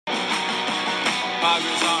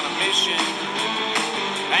Padres on a mission,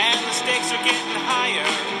 and the stakes are getting higher.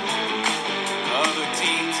 Other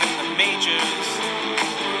teams in the majors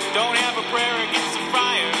don't have a prayer against the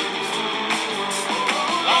Friars.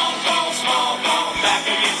 Long ball, small ball, back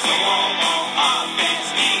against the wall.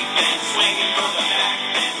 Offense, defense, swinging from the back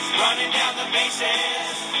fence, running down the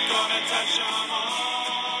bases, gonna touch them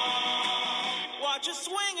all. Watch a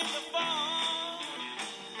swing in the fall.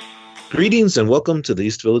 Greetings and welcome to the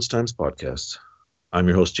East Village Times podcast. I'm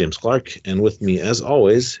your host, James Clark, and with me, as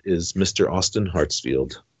always, is Mr. Austin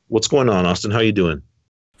Hartsfield. What's going on, Austin? How you doing?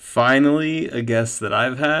 Finally, a guest that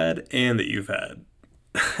I've had and that you've had.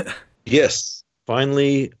 Yes,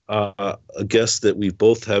 finally, a guest that we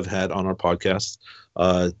both have had on our podcast.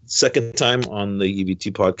 Second time on the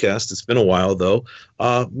EVT podcast. It's been a while, though.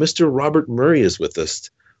 Mr. Robert Murray is with us.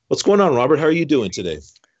 What's going on, Robert? How are you doing today?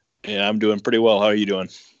 Yeah, I'm doing pretty well. How are you doing?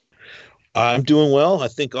 I'm doing well. I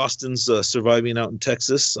think Austin's surviving out in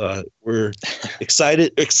Texas. We're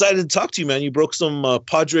excited to talk to you, man. You broke some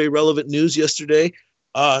Padre relevant news yesterday.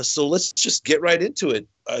 So let's just get right into it.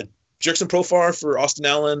 Jurickson Profar for Austin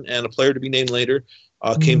Allen and a player to be named later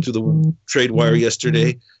came through the trade wire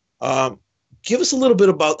yesterday. Give us a little bit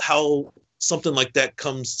about how something like that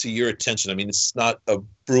comes to your attention. I mean, it's not a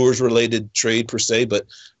Brewers related trade per se, but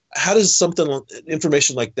how does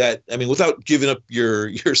information like that, I mean, without giving up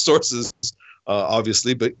your sources,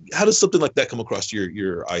 obviously, but how does something like that come across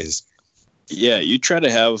your eyes? Yeah, you try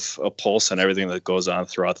to have a pulse on everything that goes on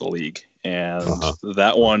throughout the league. And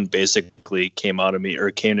that one basically came to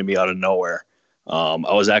me out of nowhere. I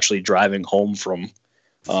was actually driving home from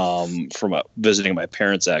visiting my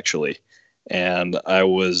parents, actually. And I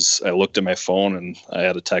looked at my phone and I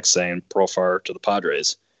had a text saying Profar to the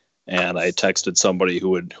Padres. And I texted somebody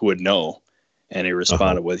who would know, and he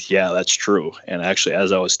responded with, "Yeah, that's true." And actually,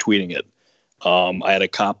 as I was tweeting it, I had a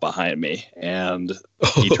cop behind me, and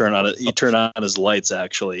he turned on his lights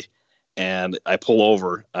actually, and I pull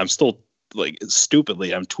over. I'm still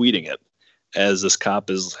stupidly, I'm tweeting it as this cop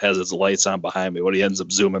has his lights on behind me. When he ends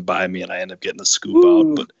up zooming by me, and I end up getting the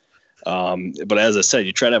scoop out. But as I said,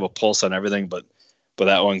 you try to have a pulse on everything, but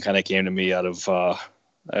that one kind of came to me out of.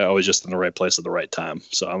 I was just in the right place at the right time.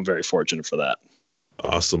 So I'm very fortunate for that.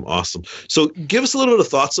 Awesome. So give us a little bit of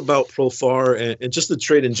thoughts about Profar and just the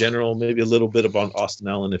trade in general, maybe a little bit about Austin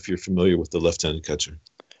Allen if you're familiar with the left-handed catcher.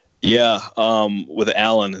 Yeah, with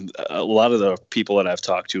Allen, a lot of the people that I've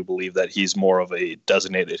talked to believe that he's more of a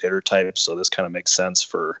designated hitter type. So this kind of makes sense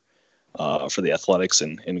for the Athletics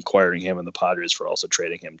and acquiring him and the Padres for also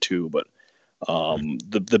trading him too. But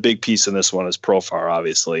the big piece in this one is Profar,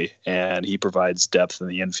 obviously, and he provides depth in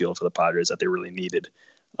the infield for the Padres that they really needed.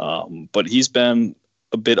 But he's been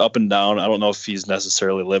a bit up and down. I don't know if he's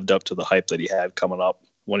necessarily lived up to the hype that he had coming up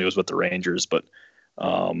when he was with the Rangers, but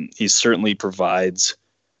he certainly provides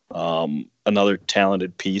another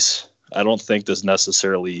talented piece. I don't think this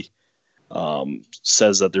necessarily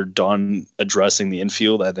says that they're done addressing the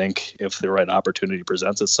infield. I think if the right opportunity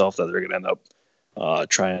presents itself, that they're going to end up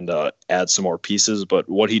trying to add some more pieces. But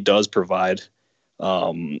what he does provide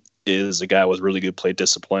is a guy with really good plate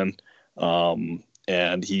discipline,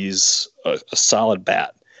 and he's a solid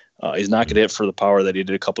bat. He's not going to hit for the power that he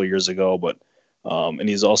did a couple of years ago, but and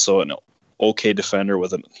he's also an okay defender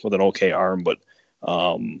with an okay arm. But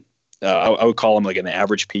I would call him like an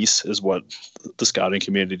average piece is what the scouting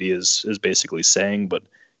community is basically saying. But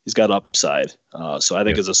he's got upside, so I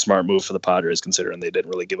think it's a smart move for the Padres considering they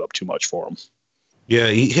didn't really give up too much for him. Yeah,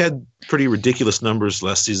 he had pretty ridiculous numbers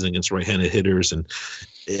last season against right-handed hitters and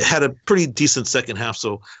had a pretty decent second half.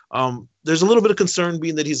 So there's a little bit of concern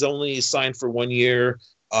being that he's only signed for 1 year.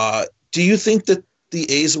 Do you think that the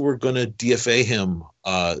A's were going to DFA him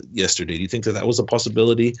yesterday? Do you think that was a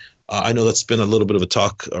possibility? I know that's been a little bit of a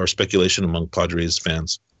talk or speculation among Padres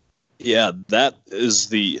fans. Yeah,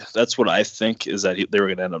 that's what I think is that they were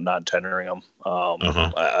going to end up not tendering him.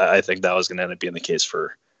 I think that was going to end up being the case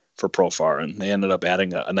for Profar, and they ended up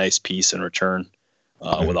adding a nice piece in return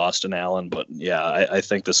with Austin Allen. But yeah, I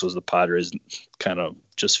think this was the Padres kind of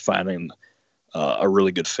just finding a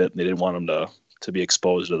really good fit, and they didn't want him to be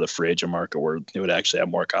exposed to the free agent market where they would actually have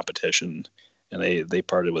more competition. And they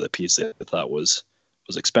parted with a piece they thought was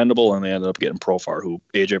expendable, and they ended up getting Profar, who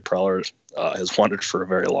AJ Preller has wanted for a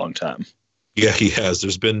very long time. Yeah, he has.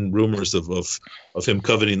 There's been rumors of him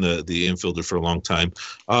coveting the infielder for a long time.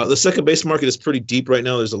 The second base market is pretty deep right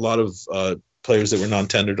now. There's a lot of players that were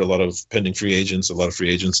non-tendered, a lot of pending free agents, a lot of free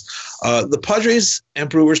agents. The Padres and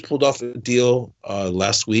Brewers pulled off a deal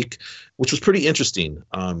last week, which was pretty interesting.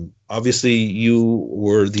 Obviously, you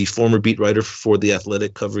were the former beat writer for The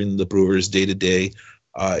Athletic, covering the Brewers day to day.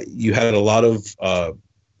 You had a lot of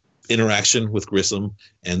interaction with Grissom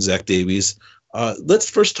and Zach Davies. Let's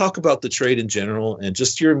first talk about the trade in general and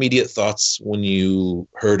just your immediate thoughts when you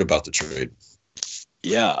heard about the trade.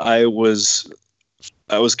 Yeah, I was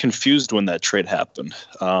confused when that trade happened.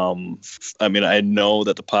 I mean, I know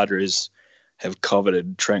that the Padres have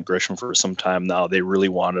coveted Trent Grisham for some time now. They really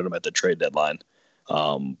wanted him at the trade deadline.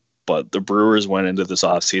 But the Brewers went into this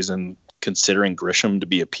offseason considering Grisham to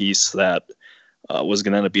be a piece that was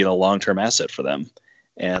going to end up being a long-term asset for them.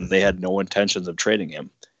 And they had no intentions of trading him.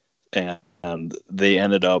 And they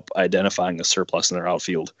ended up identifying a surplus in their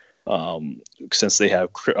outfield. Since they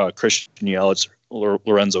have Christian Yelich,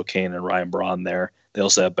 Lorenzo Cain, and Ryan Braun there. They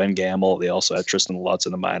also have Ben Gamel. They also have Tristan Lutz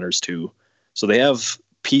in the minors too. So they have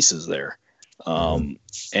pieces there. And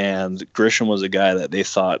Grisham was a guy that they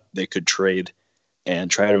thought they could trade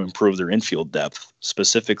and try to improve their infield depth,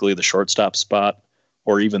 specifically the shortstop spot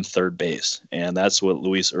or even third base. And that's what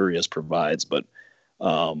Luis Urias provides. But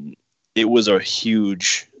it was a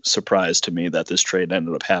huge surprise to me that this trade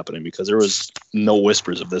ended up happening because there was no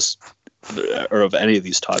whispers of this or of any of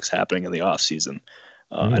these talks happening in the offseason.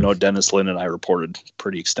 I know Dennis Lynn and I reported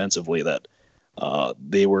pretty extensively that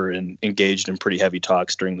they were engaged in pretty heavy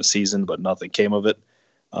talks during the season, but nothing came of it.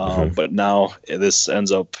 But now this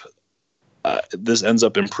ends up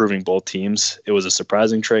improving both teams. It was a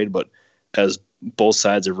surprising trade, but as both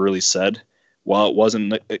sides have really said, while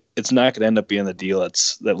it's not going to end up being the deal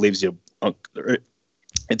that leaves you.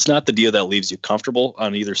 It's not the deal that leaves you comfortable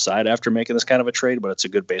on either side after making this kind of a trade, but it's a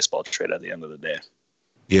good baseball trade at the end of the day.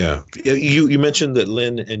 Yeah, you mentioned that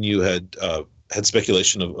Lynn and you had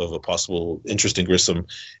speculation of a possible interest in Grissom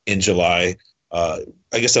in July. I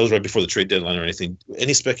guess that was right before the trade deadline or anything.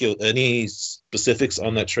 Any specifics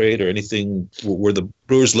on that trade or anything? Were the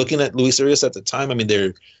Brewers looking at Luis Urias at the time? I mean,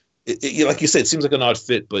 like you said, it seems like an odd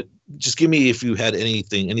fit, but just give me if you had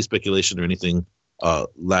anything, any speculation or anything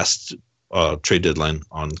last trade deadline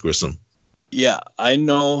on Grissom. Yeah, I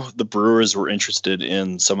know the Brewers were interested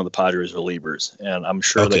in some of the Padres relievers, and I'm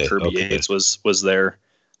sure that Kirby Yates was there.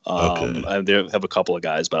 They have a couple of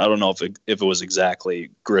guys, but I don't know if it was exactly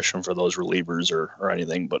Grisham for those relievers or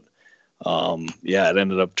anything. But it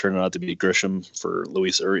ended up turning out to be Grisham for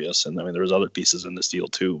Luis Urias, and I mean there was other pieces in this deal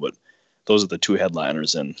too, but those are the two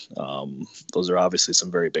headliners, and those are obviously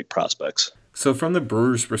some very big prospects. So from the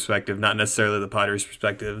Brewers' perspective, not necessarily the Padres'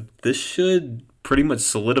 perspective, this should pretty much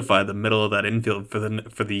solidify the middle of that infield for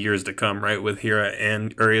the years to come, right? With Hira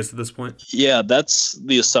and Urias at this point. Yeah, that's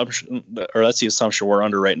the assumption we're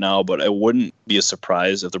under right now. But it wouldn't be a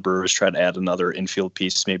surprise if the Brewers try to add another infield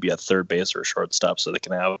piece, maybe at third base or shortstop, so they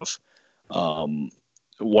can have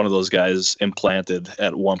one of those guys implanted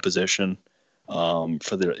at one position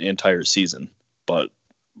for the entire season. But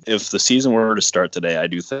if the season were to start today, I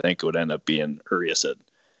do think it would end up being Urias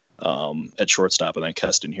at shortstop and then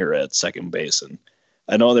Keston Hira at second base. And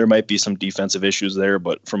I know there might be some defensive issues there,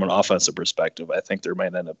 but from an offensive perspective, I think there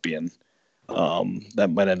might end up being one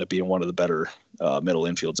of the better middle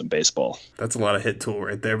infields in baseball. That's a lot of hit tool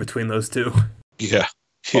right there between those two. Yeah.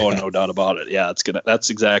 Oh, no doubt about it. Yeah,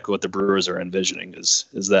 that's exactly what the Brewers are envisioning is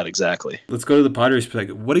that exactly. Let's go to the Padres'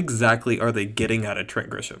 perspective. What exactly are they getting out of Trent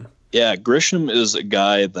Grisham? Yeah, Grisham is a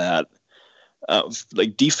guy that,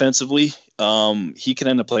 defensively, he can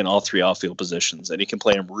end up playing all three outfield positions, and he can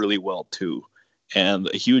play them really well too. And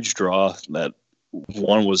a huge draw that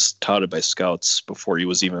one was touted by scouts before he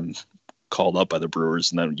was even called up by the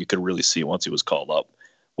Brewers, and then you could really see once he was called up,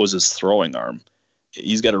 was his throwing arm.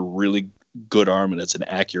 He's got a really good arm, and it's an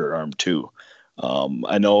accurate arm too.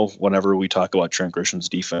 I know whenever we talk about Trent Grisham's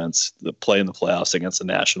defense, the play in the playoffs against the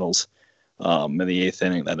Nationals in the eighth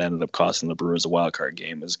inning that ended up costing the Brewers a wild card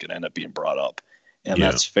game is going to end up being brought up. And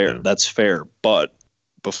that's fair. Yeah. That's fair. But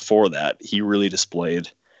before that, he really displayed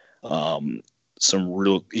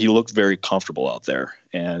he looked very comfortable out there,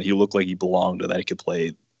 and he looked like he belonged and that he could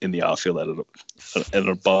play in the outfield at an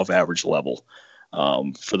above average level.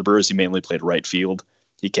 For the Brewers, he mainly played right field.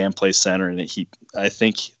 He can play center, and I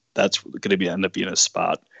think that's going to end up being a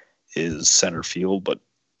spot is center field, but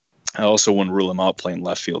I also wouldn't rule him out playing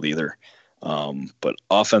left field either. But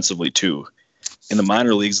offensively too, in the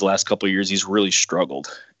minor leagues the last couple of years, he's really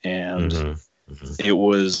struggled, and it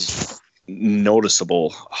was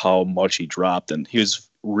noticeable how much he dropped, and he was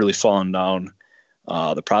really falling down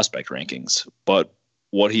the prospect rankings. But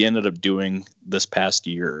what he ended up doing this past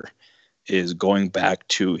year is going back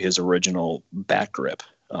to his original back grip.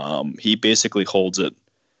 He basically holds it,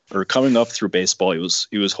 or coming up through baseball,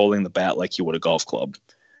 he was holding the bat like he would a golf club.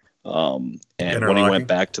 And when he went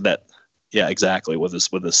back to that, yeah, exactly, with his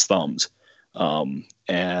thumbs.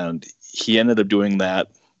 And he ended up doing that,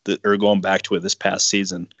 or going back to it this past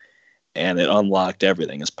season. and it unlocked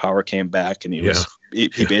everything. His power came back, and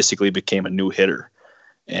he basically became a new hitter.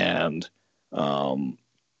 And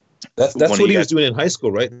that's what he was doing in high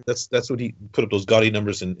school, right? That's what he put up those gaudy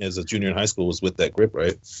numbers in as a junior in high school, was with that grip,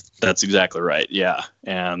 right? That's exactly right. Yeah.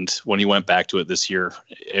 And when he went back to it this year,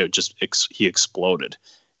 he exploded.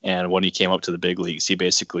 And when he came up to the big leagues, he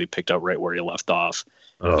basically picked up right where he left off.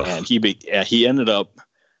 And he ended up.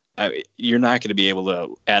 You're not going to be able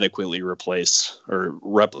to adequately replace or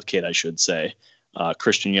replicate, I should say,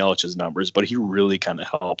 Christian Yelich's numbers, but he really kind of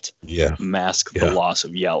helped mask the loss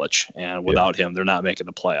of Yelich. And without him, they're not making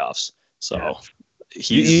the playoffs. So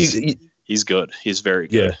he's good. He's very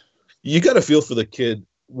good. You got to feel for the kid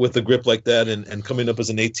with a grip like that and coming up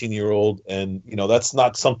as an 18-year-old. And, that's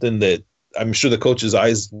not something that I'm sure the coach's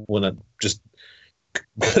eyes want to just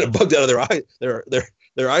kind of bugged out of their eye,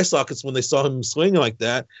 their eye sockets when they saw him swinging like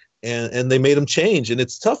that. And they made him change. And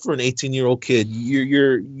it's tough for an 18-year-old kid.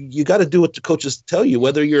 You got to do what the coaches tell you,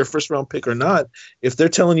 whether you're a first-round pick or not. If they're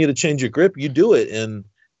telling you to change your grip, you do it. And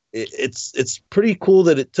it's pretty cool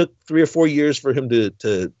that it took 3 or 4 years for him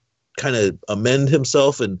to kind of amend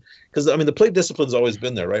himself. And because the plate discipline's always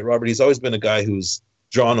been there, right, Robert? He's always been a guy who's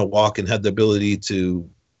drawn a walk and had the ability to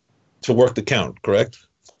work the count. Correct?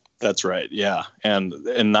 That's right. Yeah, and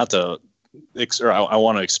not to. I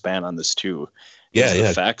want to expand on this too.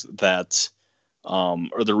 The fact that,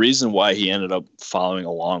 or the reason why he ended up following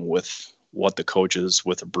along with what the coaches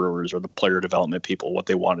with the Brewers or the player development people, what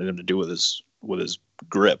they wanted him to do with his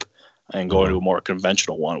grip and go to a more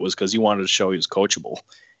conventional one, was because he wanted to show he was coachable.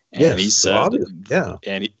 And he said,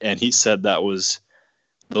 and he said those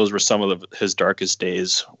were some of his darkest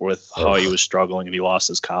days with how he was struggling, and he lost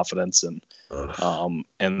his confidence. And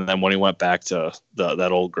then when he went back to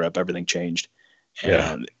that old grip, everything changed.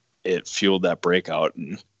 And it fueled that breakout,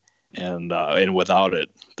 and without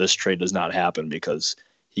it, this trade does not happen, because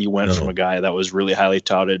he went from a guy that was really highly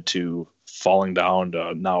touted to falling down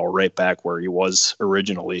to now right back where he was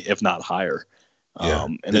originally, if not higher.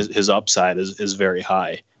 And his upside is very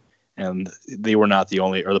high. And they were not the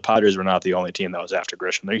only, or the Padres were not the only team that was after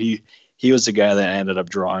Grisham. He was the guy that ended up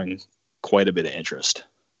drawing quite a bit of interest.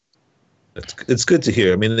 It's good to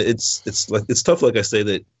hear. It's tough, like I say,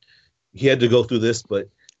 that he had to go through this, but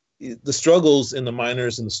the struggles in the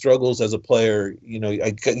minors and the struggles as a player, he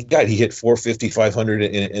hit 450, 500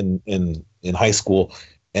 in high school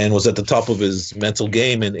and was at the top of his mental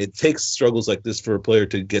game. And it takes struggles like this for a player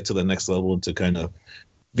to get to the next level and to kind of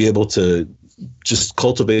be able to just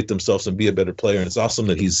cultivate themselves and be a better player. And it's awesome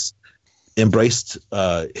that he's embraced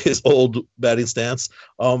his old batting stance.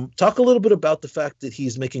 Talk a little bit about the fact that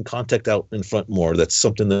he's making contact out in front more. That's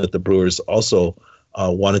something that the Brewers also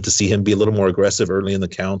wanted to see him be a little more aggressive early in the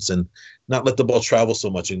counts and not let the ball travel so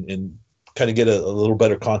much and kind of get a little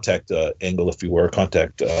better contact angle, if you were,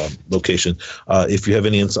 contact location. If you have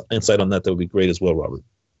any insight on that, that would be great as well, Robert.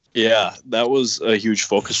 Yeah, that was a huge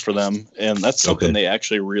focus for them. And that's something they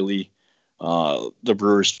actually really, the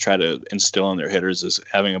Brewers try to instill in their hitters, is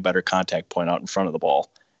having a better contact point out in front of the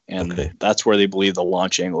ball. And that's where they believe the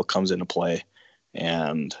launch angle comes into play.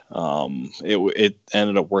 And it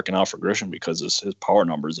ended up working out for Grisham, because his power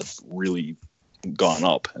numbers have really gone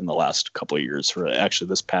up in the last couple of years, or actually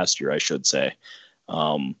this past year, I should say.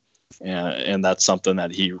 And that's something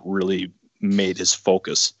that he really made his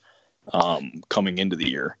focus coming into the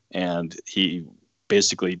year. And he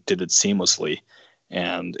basically did it seamlessly.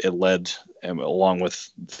 And it led, along with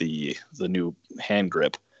the new hand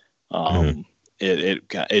grip,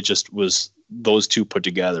 it just was, those two put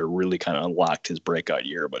together really kind of unlocked his breakout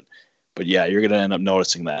year. But yeah, you're going to end up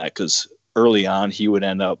noticing that, because early on he would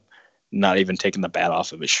end up not even taking the bat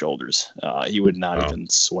off of his shoulders. He would not even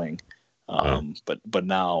swing. But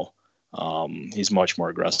now he's much more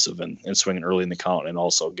aggressive and swinging early in the count, and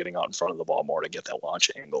also getting out in front of the ball more to get that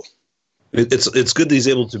launch angle. It's good that he's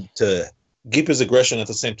able to keep his aggression at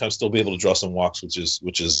the same time, still be able to draw some walks, which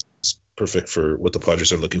is perfect for what the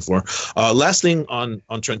Padres are looking for. Last thing on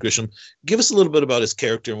Trent Grisham, give us a little bit about his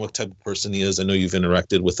character and what type of person he is. I know you've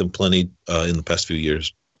interacted with him plenty in the past few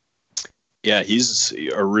years. Yeah, he's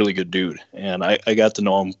a really good dude, and I got to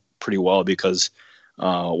know him pretty well, because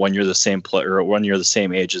when you're the same player, or when you're the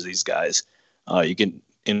same age as these guys, you can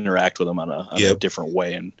interact with them on a different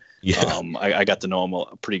way. And I got to know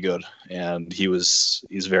him pretty good, and he's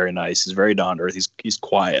very nice. He's very down to earth. He's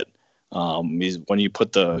quiet. When you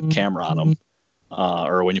put the camera on him,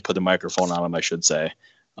 or when you put the microphone on him, I should say,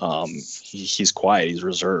 he's quiet. He's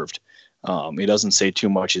reserved. He doesn't say too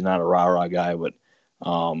much. He's not a rah-rah guy, but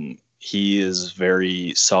he is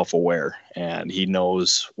very self-aware, and he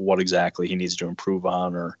knows what exactly he needs to improve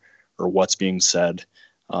on, or what's being said.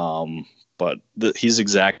 but he's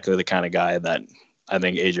exactly the kind of guy that I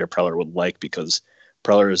think AJ Preller would like, because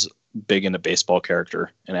Preller is big into baseball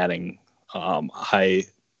character and adding high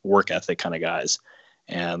work ethic kind of guys.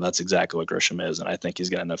 And that's exactly what Grisham is, and I think he's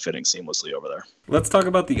going to end up fitting seamlessly over there. Let's talk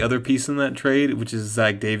about the other piece in that trade, which is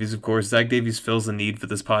Zach Davies, of course. Zach Davies fills the need for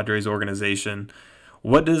this Padres organization.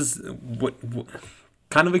 What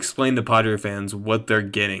kind of explain to Padre fans what they're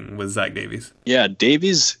getting with Zach Davies? Yeah,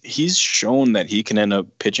 Davies, he's shown that he can end up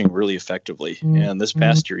pitching really effectively. And this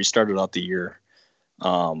past year, he started out the year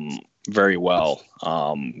very well.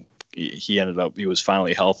 He was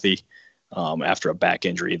finally healthy after a back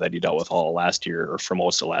injury that he dealt with all last year, or for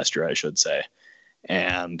most of last year, I should say.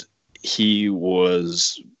 And he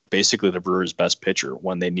was basically the Brewers' best pitcher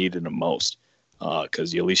when they needed him most,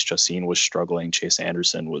 because Yulie's Chacin was struggling. Chase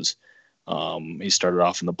Anderson was he started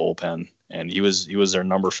off in the bullpen, and he was their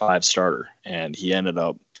number 5 starter, and he ended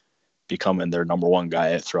up becoming their number 1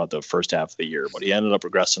 guy throughout the first half of the year. But he ended up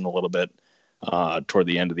regressing a little bit toward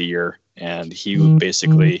the end of the year, and he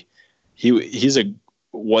basically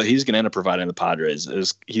what he's going to end up providing the Padres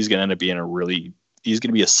is he's going to end up being he's going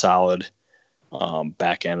to be a solid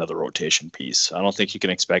back end of the rotation piece. I don't think you can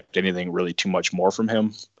expect anything really too much more from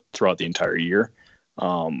him throughout the entire year,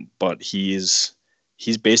 but he's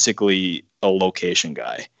basically a location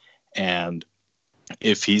guy, and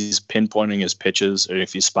if he's pinpointing his pitches, or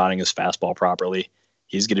if he's spotting his fastball properly,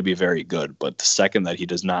 he's going to be very good. But the second that he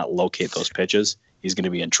does not locate those pitches, he's going to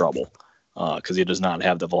be in trouble, because he does not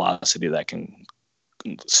have the velocity that can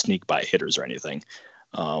sneak by hitters or anything.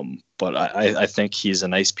 But I think he's a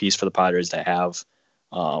nice piece for the Padres to have,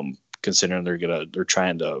 considering they're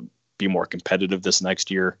trying to be more competitive this next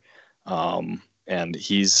year. And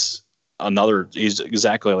he's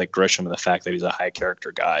exactly like Grisham in the fact that he's a high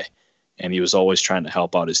character guy, and he was always trying to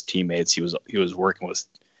help out his teammates. He was working with,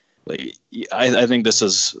 I think this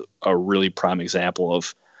is a really prime example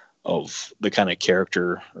of the kind of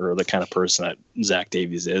character or the kind of person that Zach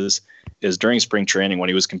Davies is during spring training when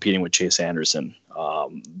he was competing with Chase Anderson.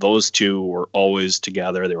 Those two were always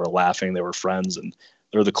together. They were laughing. They were friends, and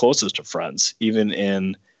they're the closest of friends, even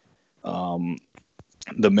in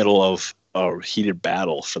the middle of a heated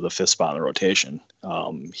battle for the 5th spot in the rotation.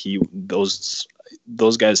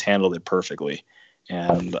 Those guys handled it perfectly,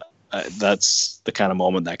 and that's the kind of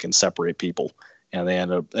moment that can separate people. And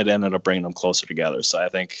it ended up bringing them closer together. So I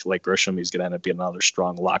think, like Grisham, he's going to end up being another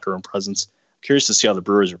strong locker room presence. Curious to see how the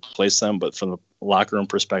Brewers replace them, but from the locker room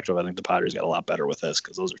perspective, I think the Padres got a lot better with this,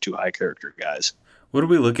 because those are 2 high character guys. What are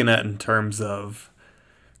we looking at in terms of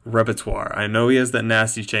repertoire? I know he has that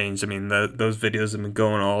nasty change. I mean, those videos have been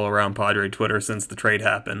going all around Padre Twitter since the trade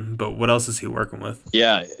happened, but what else is he working with?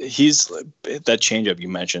 Yeah, that changeup you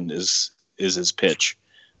mentioned is his pitch.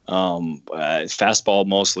 Fastball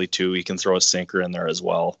mostly too. He can throw a sinker in there as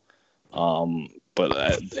well. But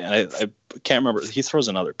I can't remember. He throws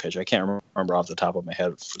another pitch. I can't remember off the top of my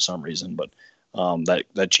head for some reason. But that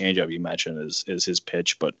changeup you mentioned is his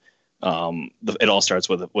pitch. But it all starts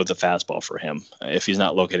with the fastball for him. If he's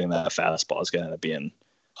not locating that fastball, it's going to end up being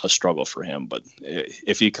a struggle for him. But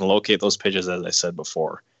if he can locate those pitches, as I said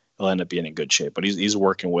before, he'll end up being in good shape. But he's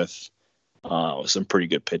working with some pretty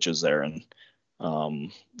good pitches there, and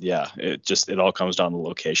it all comes down to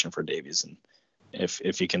location for Davies, and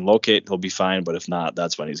if he can locate, he'll be fine. But if not,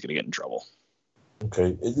 that's when he's going to get in trouble.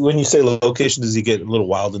 Okay. When you say location, does he get a little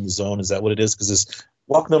wild in the zone? Is that what it is? Because his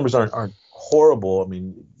walk numbers aren't horrible. I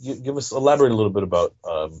mean, elaborate a little bit about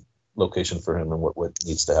location for him and what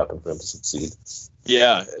needs to happen for him to succeed.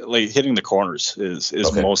 Yeah, like hitting the corners is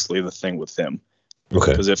okay. Mostly the thing with him.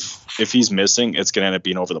 Okay. Because if he's missing, it's going to end up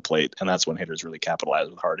being over the plate, and that's when hitters really capitalize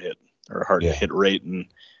with hard hit rate and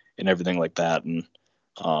everything like that. And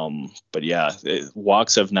but yeah,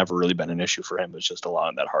 walks have never really been an issue for him. It's just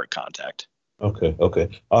allowing that hard contact. Okay.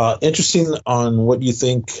 Interesting on what you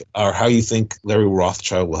think or how you think Larry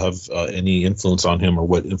Rothschild will have any influence on him, or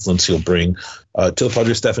what influence he'll bring to the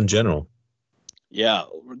Padres staff in general. Yeah,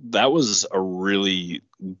 that was a really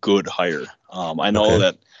good hire. I know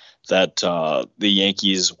that the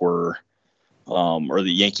Yankees were, or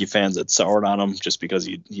the Yankee fans had soured on him just because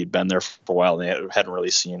he'd been there for a while. They hadn't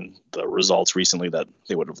really seen the results recently that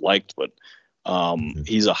they would have liked, but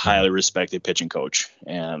he's a highly respected pitching coach,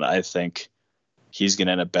 and I think he's going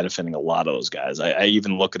to end up benefiting a lot of those guys. I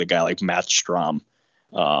even look at a guy like Matt Strahm,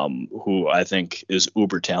 who I think is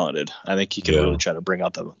uber talented. I think he can really try to bring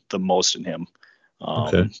out the most in him.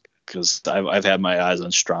 Because I've had my eyes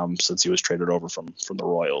on Strahm since he was traded over from the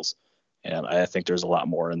Royals, and I think there's a lot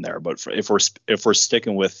more in there. But if we're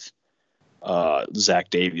sticking with Zach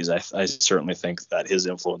Davies, I certainly think that his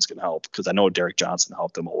influence can help, because I know Derek Johnson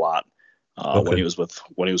helped him a lot when he was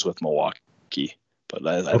with Milwaukee. Milwaukee. But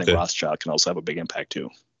I think Rothschild can also have a big impact too.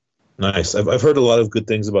 Nice. I've heard a lot of good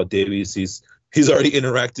things about Davies. He's already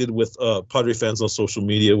interacted with Padre fans on social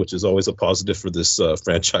media, which is always a positive for this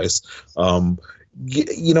franchise.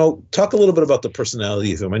 Talk a little bit about the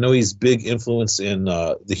personality of him. I know he's big influence in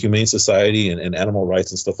the Humane Society and animal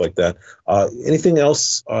rights and stuff like that. Anything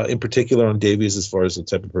else in particular on Davies as far as the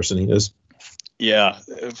type of person he is? Yeah,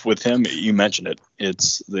 with him, you mentioned it.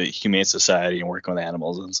 It's the Humane Society and working with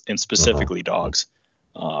animals, and specifically dogs.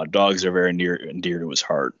 Dogs are very near and dear to his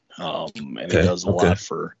heart, and he does a lot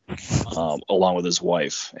for, along with his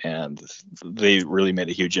wife, and they really made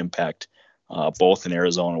a huge impact, both in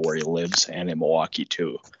Arizona where he lives and in Milwaukee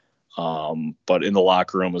too. But in the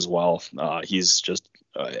locker room as well, he's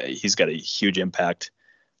got a huge impact.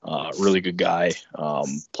 Really good guy.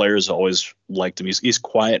 Players always liked him. He's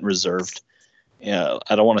quiet and reserved. Yeah,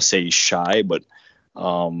 I don't want to say he's shy, but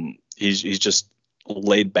he's just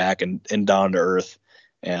laid back and down to earth,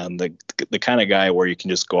 and the kind of guy where you can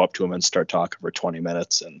just go up to him and start talking for 20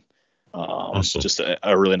 minutes, and awesome. Just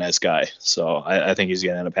a really nice guy. So I think he's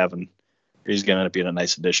going to end up being a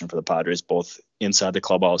nice addition for the Padres, both inside the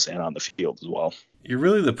clubhouse and on the field as well. You're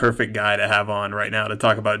really the perfect guy to have on right now to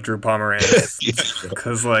talk about Drew Pomeranz.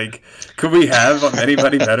 Because, could we have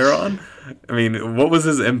anybody better on? I mean, what was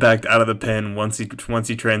his impact out of the pen once he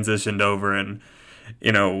transitioned over, and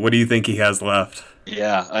what do you think he has left?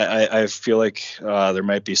 Yeah, I feel like there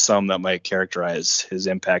might be some that might characterize his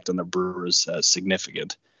impact on the Brewers as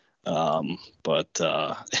significant. But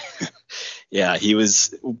yeah, he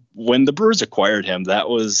was, when the Brewers acquired him, that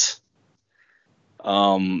was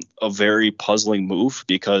a very puzzling move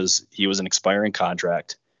because he was an expiring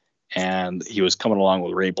contract and he was coming along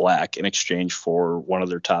with Ray Black in exchange for one of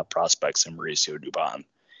their top prospects in Mauricio Dubon.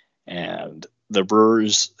 And the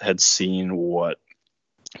Brewers had seen what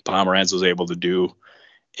Pomeranz was able to do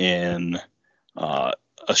in a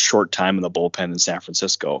short time in the bullpen in San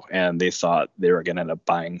Francisco, and they thought they were going to end up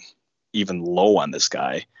buying even low on this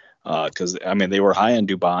guy because they were high on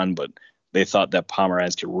Dubon, but they thought that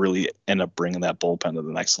Pomeranz could really end up bringing that bullpen to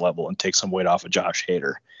the next level and take some weight off of Josh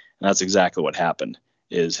Hader. And that's exactly what happened.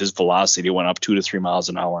 Is his velocity went up 2 to 3 miles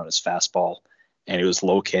an hour on his fastball, and he was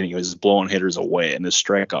locating, he was blowing hitters away, and his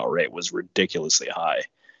strikeout rate was ridiculously high.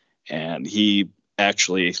 And he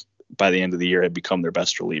actually, by the end of the year, had become their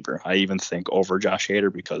best reliever. I even think over Josh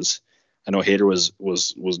Hader, because I know Hader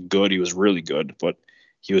was good. He was really good, but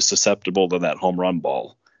he was susceptible to that home run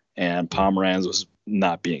ball, and Pomeranz was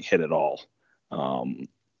not being hit at all.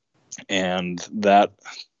 And that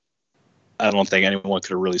I don't think anyone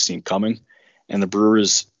could have really seen coming. And the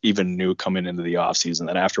Brewers even knew coming into the offseason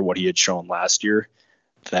that after what he had shown last year,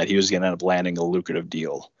 that he was going to end up landing a lucrative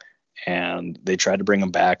deal. And they tried to bring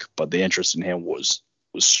him back, but the interest in him was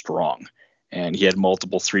strong. And he had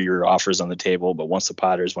multiple 3-year offers on the table, but once the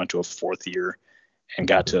Padres went to a 4th year and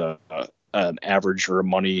got to an average or a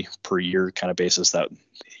money per year kind of basis that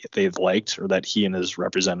they liked, or that he and his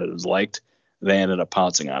representatives liked, they ended up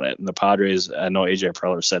pouncing on it. And the Padres, I know AJ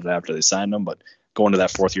Preller said it after they signed him, but going to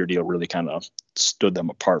that 4th year deal really kind of stood them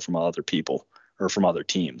apart from other people or from other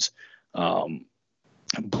teams.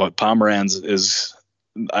 But Pomeranz is,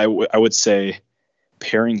 I would say,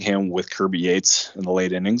 pairing him with Kirby Yates in the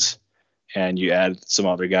late innings, and you add some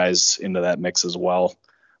other guys into that mix as well.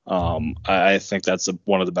 I think that's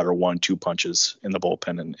one of the better 1-2 punches in the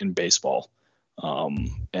bullpen in baseball.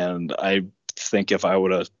 And I think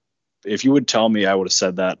if you would tell me I would have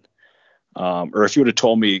said that, or if you would have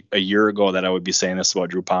told me a year ago that I would be saying this about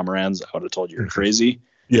Drew Pomeranz, I would have told you you're crazy.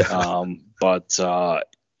 Yeah. But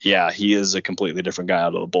yeah, he is a completely different guy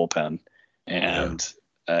out of the bullpen. And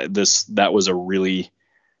that was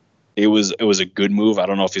it was a good move. I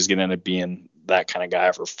don't know if he's going to end up being that kind of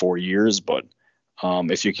guy for 4 years, but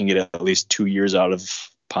if you can get at least 2 years out of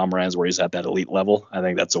Pomeranz where he's at that elite level, I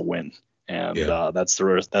think that's a win. And that's the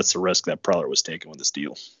risk that Preller was taking with this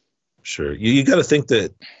deal. Sure. You got to think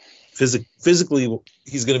that physically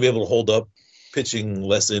he's going to be able to hold up pitching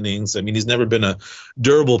less innings. I mean, he's never been a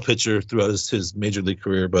durable pitcher throughout his major league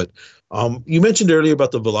career. But you mentioned earlier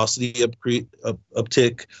about the velocity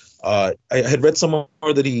uptick. I had read somewhere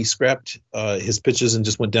that he scrapped his pitches and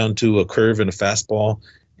just went down to a curve and a fastball,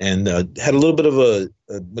 and had a little bit of a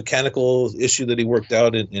mechanical issue that he worked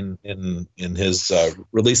out in his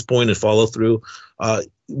release point and follow through.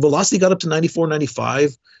 Velocity got up to 94,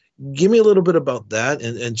 95. Give me a little bit about that,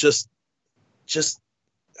 and just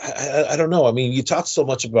I don't know. I mean, you talked so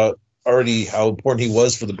much about already how important he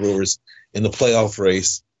was for the Brewers in the playoff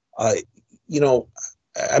race.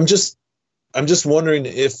 I'm just wondering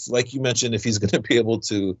if, like you mentioned, if he's going to be able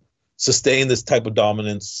to sustain this type of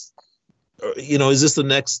dominance. Is this the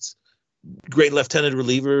next great left-handed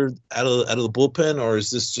reliever out of the bullpen, or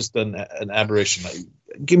is this just an aberration?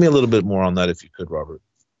 Give me a little bit more on that if you could, Robert.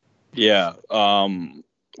 Yeah.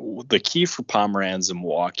 The key for Pomeranz in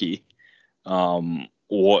Milwaukee,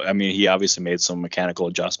 he obviously made some mechanical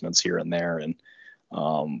adjustments here and there, and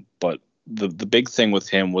but the big thing with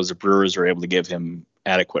him was the Brewers were able to give him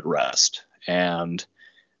adequate rest, and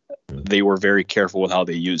they were very careful with how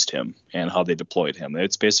they used him and how they deployed him.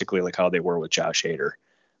 It's basically like how they were with Josh Hader,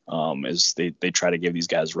 is they try to give these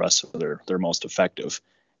guys rest so they're most effective,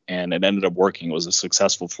 and it ended up working. It was a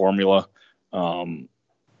successful formula, and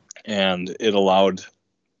it allowed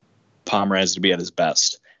Pomeranz to be at his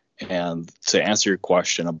best. And to answer your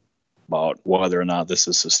question about whether or not this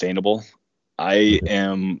is sustainable, I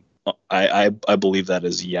believe that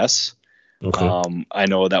is yes. Okay. I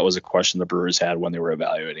know that was a question the Brewers had when they were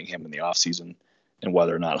evaluating him in the offseason and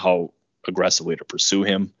whether or not how aggressively to pursue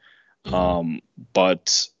him.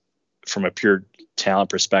 But from a pure talent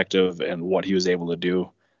perspective and what he was able to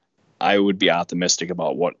do, I would be optimistic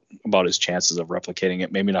about his chances of replicating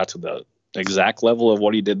it. Maybe not to the exact level of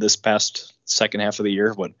what he did this past second half of the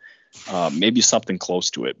year, but maybe something close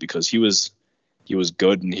to it, because he was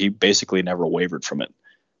good and he basically never wavered from it.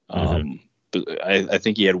 But I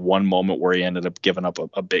think he had one moment where he ended up giving up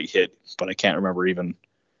a big hit, but I can't remember even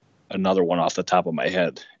another one off the top of my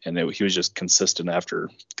head. And he was just consistent after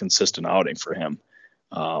consistent outing for him.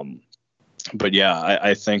 But yeah,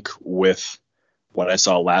 I think with what I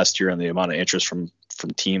saw last year and the amount of interest from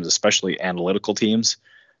teams, especially analytical teams,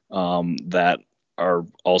 that are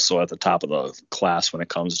also at the top of the class when it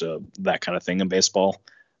comes to that kind of thing in baseball,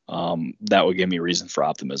 that would give me reason for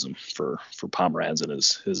optimism for Pomeranz and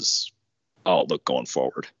his outlook going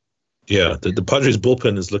forward. Yeah, the Padres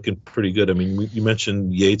bullpen is looking pretty good. I mean, you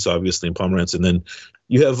mentioned Yates, obviously, and Pomeranz, and then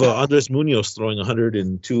you have Andres Munoz throwing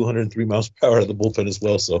 102, 103 miles per hour out of the bullpen as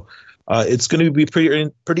well. So it's going to be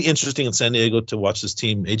pretty interesting in San Diego to watch this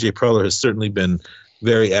team. AJ Preller has certainly been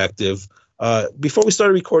very active. Before we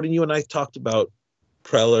started recording, you and I talked about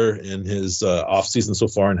Preller and his offseason so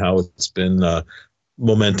far and how it's been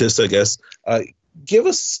momentous, I guess. Give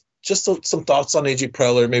us just some thoughts on AJ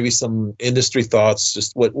Preller, maybe some industry thoughts,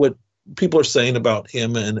 just what people are saying about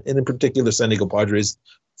him and in particular San Diego Padres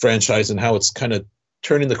franchise and how it's kind of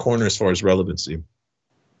turning the corner as far as relevancy.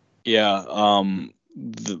 Yeah.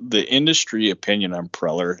 The industry opinion on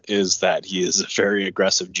Preller is that he is a very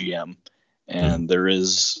aggressive GM, and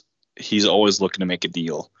he's always looking to make a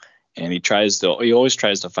deal, and he always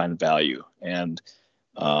tries to find value. And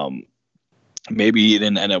maybe he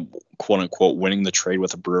didn't end up quote unquote winning the trade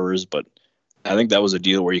with the Brewers, but I think that was a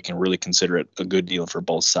deal where you can really consider it a good deal for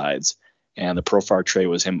both sides. And the Profar trade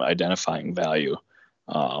was him identifying value.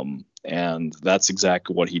 And that's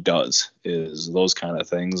exactly what he does, is those kind of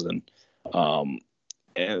things. And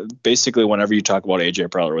basically whenever you talk about AJ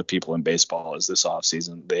Preller with people in baseball is this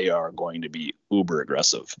offseason, they are going to be uber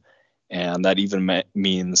aggressive. And that even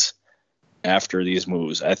means after these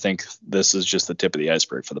moves, I think this is just the tip of the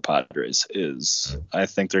iceberg for the Padres. I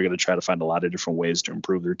think they're going to try to find a lot of different ways to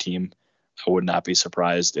improve their team. I would not be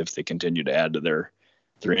surprised if they continue to add to their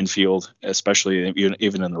infield, especially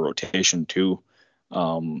even in the rotation too.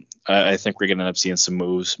 I think we're going to end up seeing some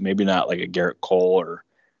moves, maybe not like a Garrett Cole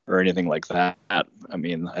or anything like that. I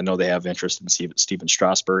mean, I know they have interest in Steven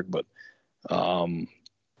Strasburg, but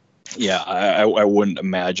yeah, I wouldn't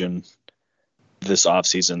imagine this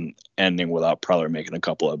offseason ending without Preller making a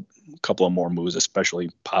couple of more moves, especially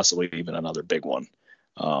possibly even another big one.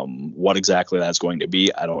 What exactly that's going to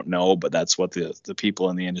be, I don't know, but that's what the people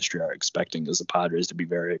in the industry are expecting, is the Padres to be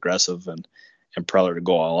very aggressive and Preller to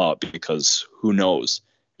go all out, because who knows,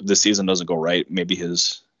 if this season doesn't go right, maybe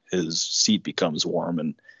his seat becomes warm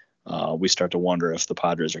and we start to wonder if the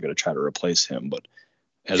Padres are going to try to replace him. But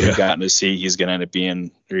as we've gotten to see, he's going to end up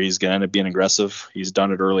being aggressive. He's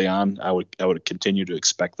done it early on. I would continue to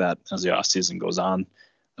expect that as the offseason goes on.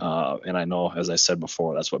 And I know, as I said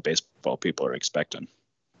before, that's what baseball people are expecting.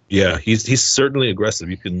 Yeah, he's certainly aggressive.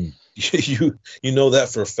 You can you know that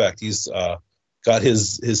for a fact. He's got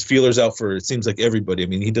his feelers out for, it seems like, everybody. I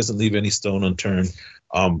mean, he doesn't leave any stone unturned.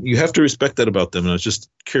 You have to respect that about them. And I was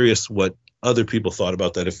just curious what other people thought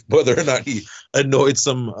about that, whether or not he annoyed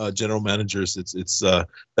some general managers. It's that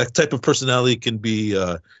type of personality can be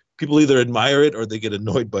people either admire it or they get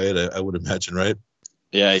annoyed by it. I would imagine, right?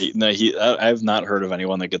 Yeah, I've not heard of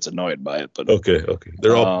anyone that gets annoyed by it. But okay,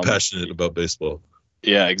 they're all passionate about baseball.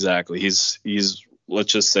 Yeah, exactly. He's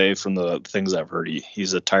let's just say, from the things I've heard,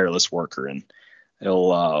 he's a tireless worker, and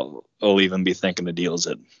he'll even be thinking of deals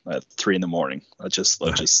at 3 a.m.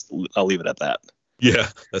 I'll leave it at that. Yeah,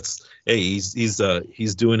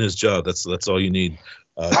 he's doing his job. That's all you need.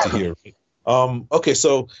 to hear. Okay,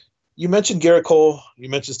 so you mentioned Garrett Cole, you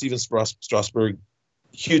mentioned Steven Strasburg,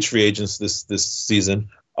 huge free agents this season.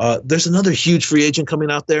 There's another huge free agent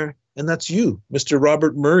coming out there, and that's you. Mr.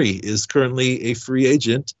 Robert Murray is currently a free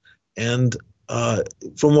agent, and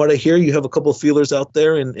from what I hear, you have a couple of feelers out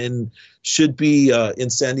there and should be in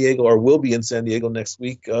San Diego or will be in San Diego next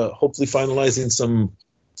week, hopefully finalizing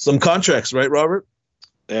some contracts, right, Robert?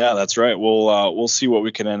 Yeah, that's right. We'll see what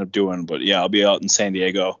we can end up doing, but yeah, I'll be out in San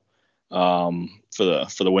Diego for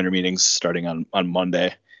the winter meetings starting on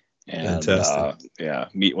Monday, and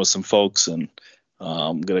meeting with some folks, and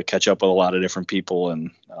I'm gonna catch up with a lot of different people,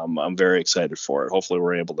 and I'm very excited for it. Hopefully,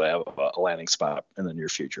 we're able to have a landing spot in the near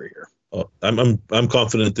future here. Oh, I'm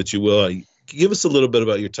confident that you will. Give us a little bit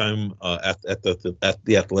about your time at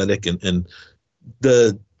the Athletic and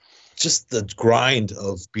the grind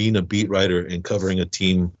of being a beat writer and covering a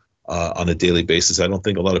team on a daily basis. I don't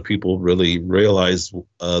think a lot of people really realize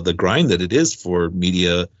the grind that it is for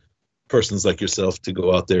media persons like yourself to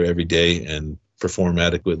go out there every day and perform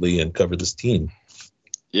adequately and cover this team.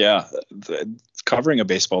 Yeah, covering a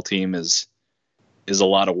baseball team is a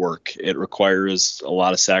lot of work. It requires a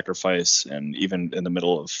lot of sacrifice, and even in the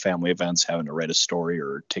middle of family events, having to write a story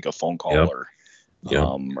or take a phone call or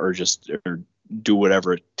do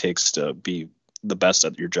whatever it takes to be the best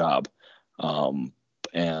at your job.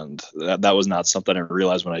 And that was not something I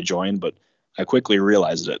realized when I joined, but I quickly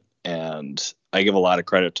realized it. And I give a lot of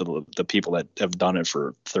credit to the people that have done it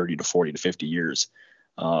for 30 to 40 to 50 years.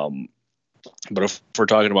 But if we're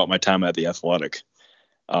talking about my time at the Athletic,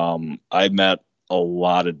 I met a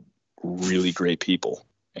lot of really great people,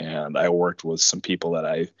 and I worked with some people that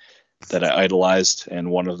I idolized,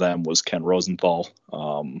 and one of them was Ken Rosenthal.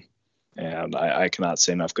 And I cannot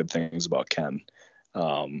say enough good things about Ken.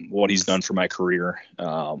 What he's done for my career.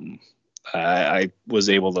 I was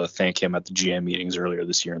able to thank him at the GM meetings earlier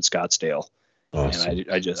this year in Scottsdale. Awesome. And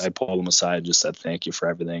I pulled him aside, just said thank you for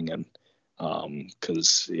everything, and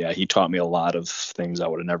because he taught me a lot of things I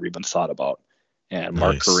would have never even thought about. And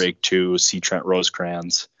Mark Carrake too, C. Trent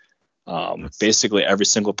Rosecrans. Basically every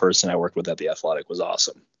single person I worked with at the Athletic was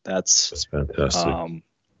awesome. That's fantastic.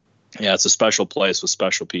 It's a special place with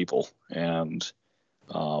special people, and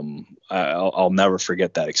I'll never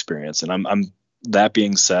forget that experience. And I'm that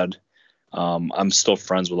being said, I'm still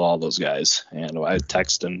friends with all those guys, and I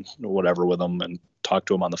text and whatever with them and talk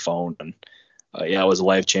to them on the phone. And it was a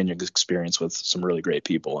life-changing experience with some really great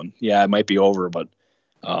people. And it might be over, but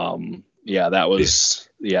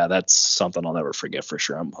that's something I'll never forget for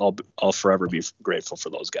sure. I'll forever be grateful for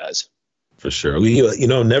those guys. For sure.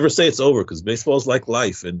 Never say it's over, because baseball is like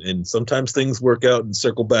life, and sometimes things work out and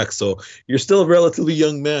circle back. So you're still a relatively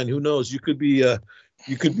young man. Who knows? You could be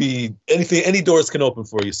anything. Any doors can open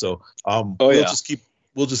for you. So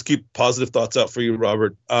we'll just keep positive thoughts out for you,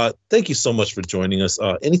 Robert. Thank you so much for joining us.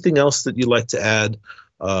 Anything else that you'd like to add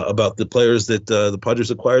about the players that the Padres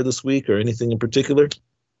acquired this week, or anything in particular?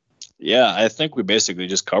 Yeah, I think we basically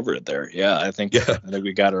just covered it there. I think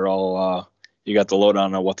we got it all. You got the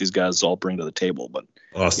lowdown on what these guys all bring to the table. But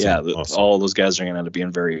awesome. All those guys are going to end up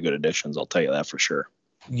being very good additions. I'll tell you that for sure.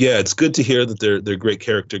 Yeah, it's good to hear that they're great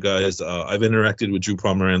character guys. I've interacted with Drew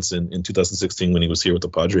Pomeranz in 2016 when he was here with the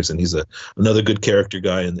Padres, and he's another good character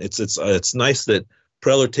guy. And it's nice that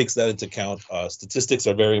Preller takes that into account. Statistics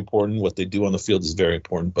are very important. What they do on the field is very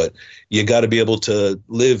important, but you got to be able to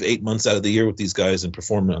live 8 months out of the year with these guys and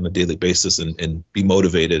perform on a daily basis and be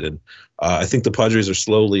motivated. And I think the Padres are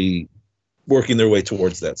slowly working their way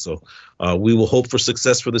towards that. So we will hope for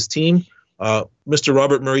success for this team. Mr.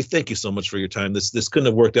 Robert Murray, thank you so much for your time. This couldn't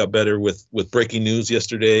have worked out better with breaking news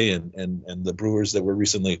yesterday and the Brewers that were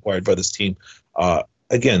recently acquired by this team.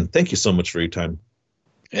 Again, thank you so much for your time.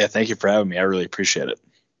 Yeah, thank you for having me. I really appreciate it.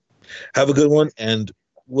 Have a good one, and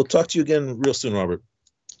we'll talk to you again real soon, Robert.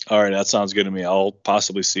 All right, that sounds good to me. I'll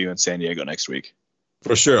possibly see you in San Diego next week.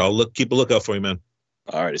 For sure. I'll keep a lookout for you, man.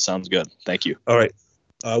 All right, it sounds good. Thank you. All right.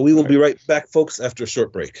 We will be right back, folks, after a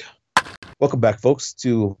short break. Welcome back, folks,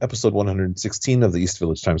 to episode 116 of the East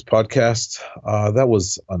Village Times podcast. That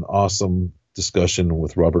was an awesome discussion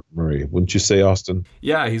with Robert Murray. Wouldn't you say, Austin?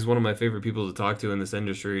 Yeah, he's one of my favorite people to talk to in this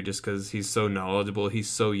industry just because he's so knowledgeable. He's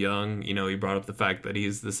so young. He brought up the fact that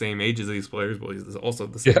he's the same age as these players. Well, he's also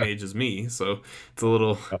the same age as me. So it's a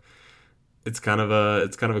little... It's kind of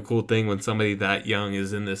a cool thing when somebody that young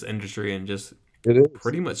is in this industry and just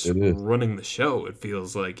pretty much running the show. It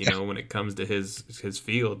feels like, when it comes to his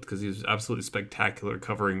field, because he was absolutely spectacular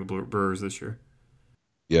covering the Brewers this year.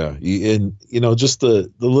 Yeah, and just the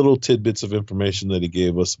little tidbits of information that he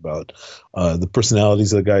gave us about the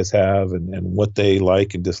personalities that guys have and what they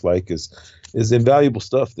like and dislike is invaluable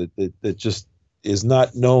stuff that just is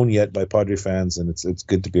not known yet by Padre fans, and it's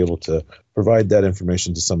good to be able to provide that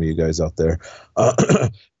information to some of you guys out there.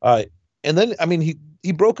 And then, I mean,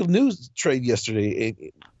 he broke a news trade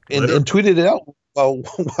yesterday and tweeted it out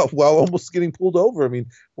while almost getting pulled over. I mean,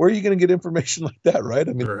 where are you going to get information like that, right?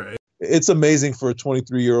 I mean, It's amazing for a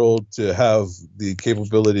 23-year-old to have the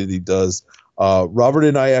capability that he does. Robert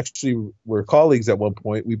and I actually were colleagues at one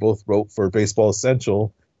point. We both wrote for Baseball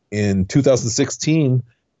Essential in 2016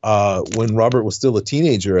 when Robert was still a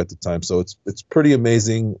teenager at the time. So it's pretty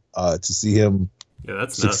amazing to see him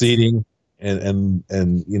succeeding. Nuts.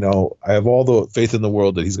 And you know, I have all the faith in the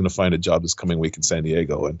world that he's going to find a job this coming week in San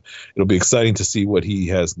Diego, and it'll be exciting to see what he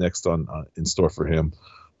has next in store for him.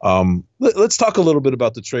 Let's talk a little bit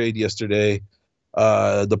about the trade yesterday.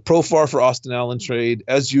 The Profar for Austin Allen trade,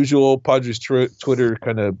 as usual. Padres Twitter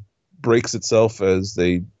kind of breaks itself as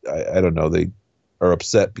they are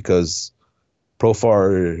upset because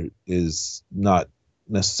Profar is not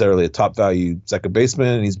necessarily a top value second baseman,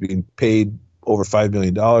 and he's being paid over $5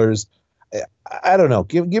 million. I don't know.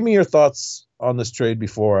 Give me your thoughts on this trade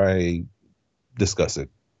before I discuss it.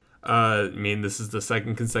 I mean, this is the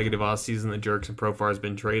second consecutive offseason that Jurickson Profar has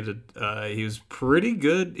been traded. He was pretty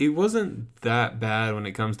good. He wasn't that bad when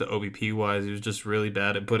it comes to OBP-wise. He was just really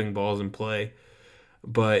bad at putting balls in play.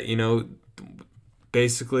 But, you know,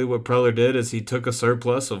 basically what Preller did is he took a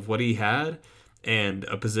surplus of what he had and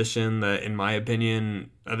a position that, in my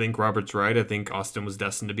opinion, I think Robert's right. I think Austin was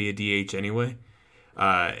destined to be a DH anyway.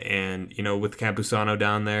 And, you know, with Campusano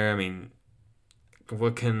down there, I mean,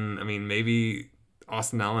 maybe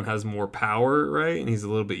Austin Allen has more power, right? And he's a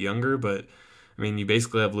little bit younger, but I mean, you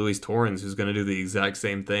basically have Luis Torrens who's going to do the exact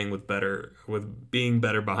same thing with being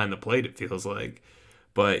better behind the plate, it feels like.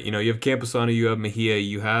 But, you know, you have Campusano, you have Mejia,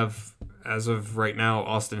 you have, as of right now,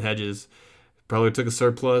 Austin Hedges. Probably took a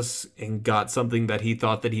surplus and got something that he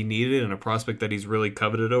thought that he needed and a prospect that he's really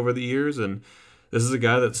coveted over the years. And this is a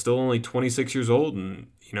guy that's still only 26 years old. And,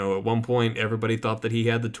 you know, at one point, everybody thought that he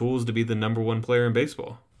had the tools to be the number one player in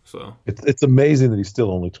baseball. So it's amazing that he's still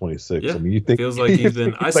only 26. Yeah, I mean, you think feels like he's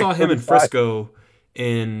been. I saw him in Frisco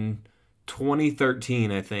in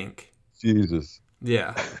 2013, I think. Jesus.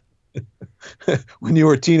 Yeah. When you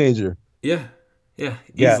were a teenager. Yeah,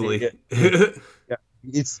 easily. Yeah.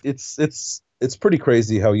 It's pretty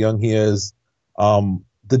crazy how young he is.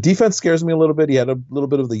 The defense scares me a little bit. He had a little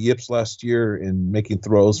bit of the yips last year in making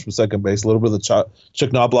throws from second base, a little bit of the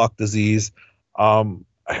Chuck-Knobloch disease. You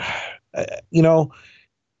know,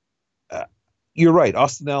 you're right.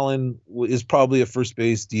 Austin Allen is probably a first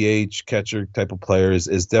base DH catcher type of player.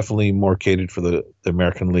 Is definitely more catered for the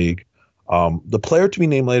American League. The player to be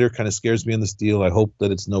named later kind of scares me in this deal. I hope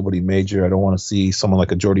that it's nobody major. I don't want to see someone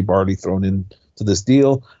like a Jordy Barty thrown into this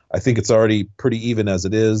deal. I think it's already pretty even as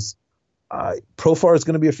it is. Profar is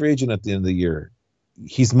going to be a free agent at the end of the year.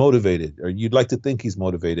 He's motivated, or you'd like to think he's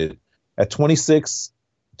motivated. At 26,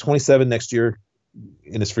 27 next year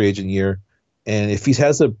in his free agent year, and if he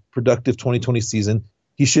has a productive 2020 season,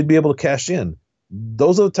 he should be able to cash in.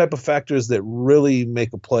 Those are the type of factors that really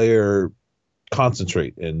make a player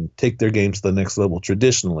concentrate and take their game to the next level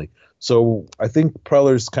traditionally. So I think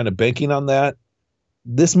Preller's kind of banking on that.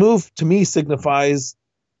 This move to me signifies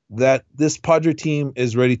that this Padre team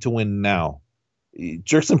is ready to win now.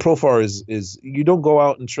 Jurickson Profar is you don't go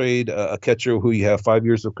out and trade a catcher who you have 5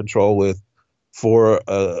 years of control with for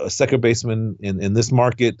a second baseman in this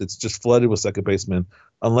market that's just flooded with second basemen,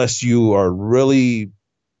 unless you are really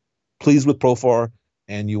pleased with Profar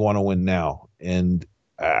and you want to win now. And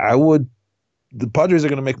the Padres are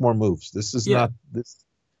going to make more moves. This is not this.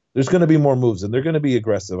 There's going to be more moves, and they're going to be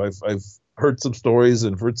aggressive. I've heard some stories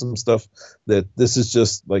and heard some stuff that this is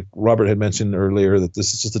just, like Robert had mentioned earlier, that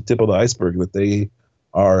this is just the tip of the iceberg, that they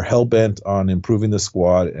are hell-bent on improving the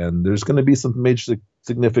squad, and there's going to be some major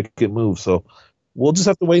significant moves. So we'll just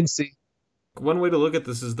have to wait and see. One way to look at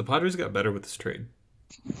this is the Padres got better with this trade.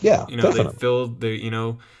 Yeah, you know, definitely. They filled their, you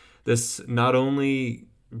know, this not only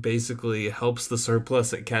basically helps the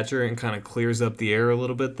surplus at catcher and kind of clears up the air a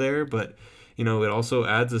little bit there, but you know, it also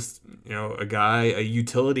adds this, you know, a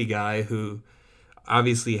utility guy who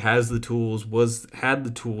obviously has the tools, had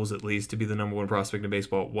the tools at least to be the number one prospect in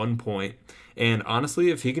baseball at one point. And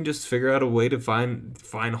honestly, if he can just figure out a way to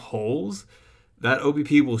find holes, that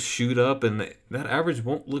OBP will shoot up, and that average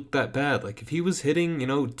won't look that bad. Like if he was hitting, you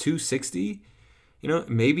know, 260, you know,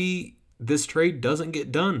 maybe this trade doesn't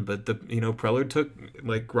get done. But Preller took,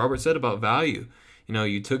 like Robert said about value. You know,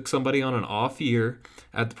 you took somebody on an off year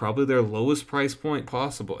at probably their lowest price point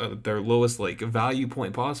possible, their lowest like value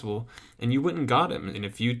point possible, and you went and got him. And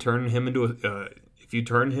if you turn him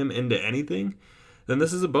into anything, then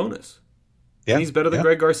this is a bonus. Yeah, and he's better than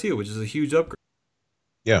Greg Garcia, which is a huge upgrade.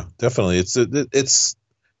 Yeah, definitely. It's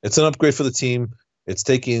an upgrade for the team. It's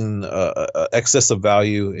taking excess of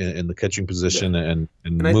value in the catching position and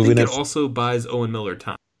And I moving think it it. also buys Owen Miller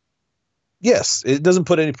time. Yes, it doesn't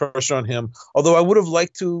put any pressure on him. Although I would have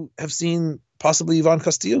liked to have seen possibly Ivan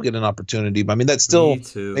Castillo get an opportunity. I mean, that's still Me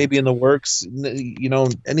too. maybe in the works. You know,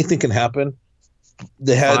 anything can happen.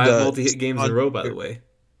 They had 5 multi-hit games in a row, by the way.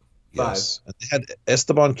 5. Yes, and they had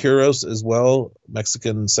Esteban Quiros as well,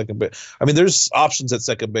 Mexican second base. I mean, there's options at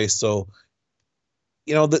second base. So,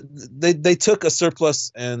 you know, they took a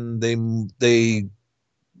surplus and they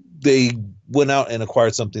went out and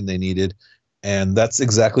acquired something they needed, and that's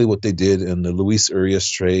exactly what they did in the Luis Urias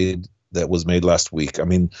trade that was made last week. I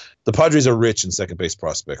mean, the Padres are rich in second base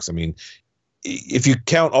prospects. I mean, if you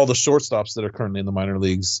count all the shortstops that are currently in the minor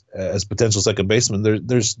leagues as potential second basemen,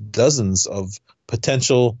 there's dozens of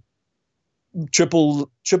potential triple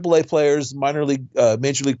A players, minor league,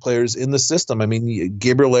 major league players in the system. I mean,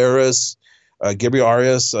 Gabriel Arias,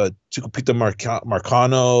 Tucupita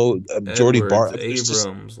Marcano, Jordy Bar,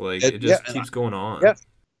 Abrams, it just keeps going on. Yeah,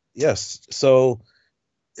 yes. So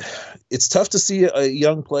it's tough to see a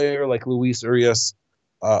young player like Luis Urias,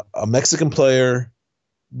 a Mexican player,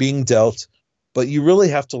 being dealt. But you really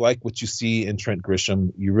have to like what you see in Trent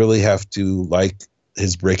Grisham. You really have to like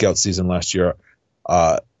his breakout season last year.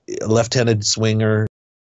 Left-handed swinger,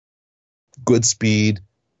 good speed,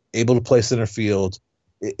 able to play center field.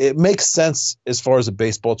 It makes sense as far as a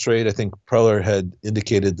baseball trade. I think Preller had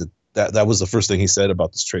indicated that was the first thing he said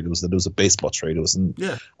about this trade, was that it was a baseball trade. It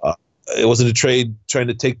wasn't a trade trying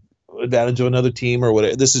to take advantage of another team or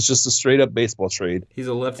whatever. This is just a straight-up baseball trade. He's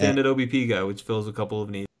a left-handed OBP guy, which fills a couple of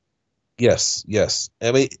needs. Yes.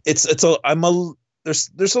 I mean, there's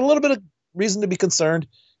a little bit of reason to be concerned.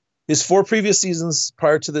 His 4 previous seasons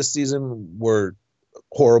prior to this season were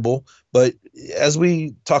horrible, but as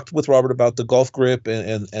we talked with Robert about, the golf grip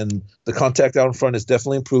and the contact out in front has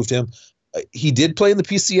definitely improved him. He did play in the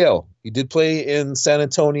PCL. He did play in San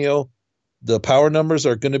Antonio. The power numbers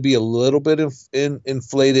are going to be a little bit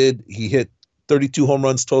inflated. He hit 32 home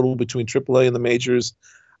runs total between AAA and the majors.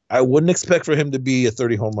 I wouldn't expect for him to be a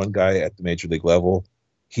 30 home run guy at the major league level.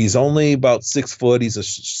 He's only about 6 foot. He's a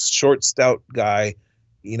short, stout guy.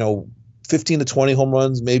 15 to 20 home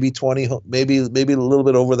runs, maybe 20, maybe a little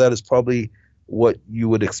bit over that is probably what you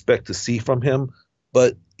would expect to see from him.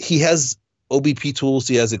 But he has OBP tools.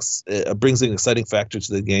 He has brings an exciting factor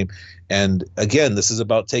to the game. And again, this is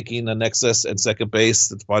about taking an excess and second base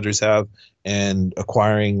that the Padres have and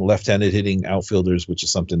acquiring left-handed hitting outfielders, which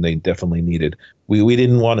is something they definitely needed. We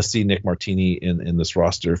didn't want to see Nick Martini in this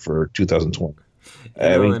roster for 2020.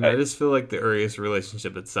 I just feel like the Urias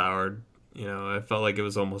relationship had soured. I felt like it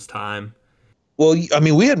was almost time. Well, I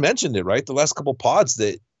mean, we had mentioned it, right? The last couple pods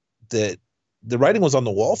that the writing was on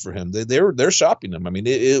the wall for him. They're shopping him. I mean,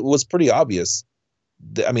 it was pretty obvious.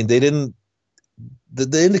 I mean, they didn't.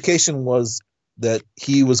 The indication was that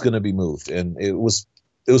he was going to be moved, and it was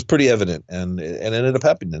pretty evident, and it ended up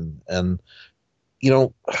happening. And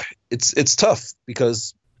it's tough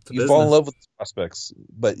because you fall in love with prospects,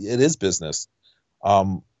 but it is business.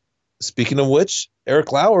 Speaking of which,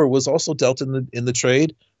 Eric Lauer was also dealt in the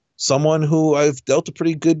trade. Someone who I've developed a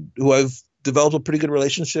pretty good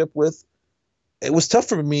relationship with. It was tough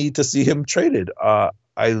for me to see him traded. I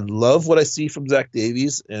love what I see from Zach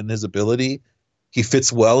Davies and his ability. He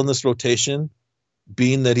fits well in this rotation,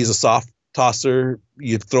 being that he's a soft tosser.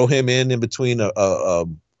 You throw him in between a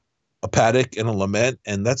Paddock and a Lamet,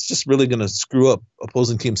 and that's just really going to screw up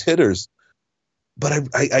opposing teams' hitters. But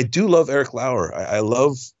I do love Eric Lauer. I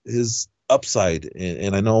love his upside,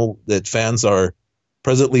 and I know that fans are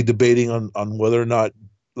presently debating on whether or not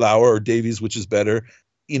Lauer or Davies, which is better.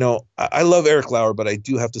 I love Eric Lauer, but I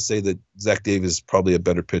do have to say that Zach Davies is probably a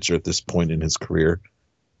better pitcher at this point in his career,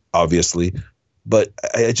 obviously. But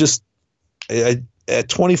at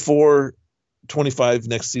 24, 25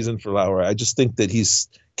 next season for Lauer, I just think that he's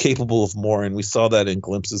capable of more, and we saw that in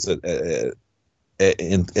glimpses at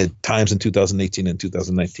times in 2018 and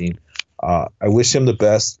 2019. I wish him the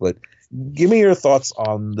best, but give me your thoughts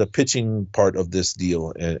on the pitching part of this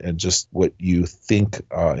deal and just what you think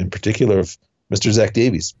in particular of Mr. Zach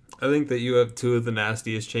Davies. I think that you have 2 of the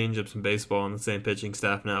nastiest changeups in baseball on the same pitching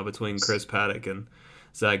staff now between Chris Paddock and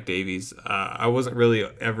Zach Davies. I wasn't really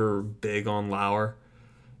ever big on Lauer.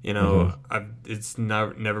 It's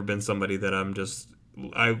never been somebody that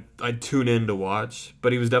I tune in to watch,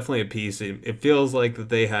 but he was definitely a piece. It feels like that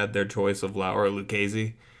they had their choice of Lauer or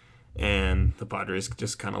Lucchesi, and the Padres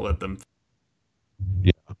just kind of let them.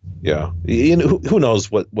 Yeah. Who knows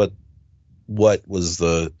what was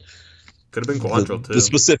the. Could have been Quantrill too.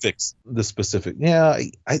 The specific. Yeah,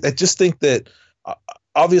 I just think that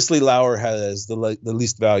obviously Lauer has the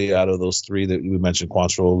least value out of those three that we mentioned: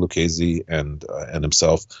 Quantrill, Lucchesi, and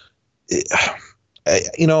himself.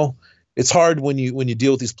 It's hard when you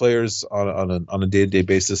deal with these players on a day-to-day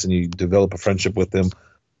basis and you develop friendships with them.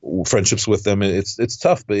 It's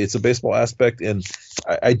tough, but it's a baseball aspect, and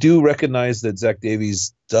I do recognize that Zach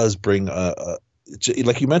Davies does bring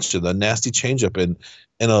like you mentioned, a nasty changeup and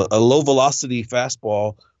a low velocity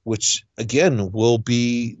fastball, which again will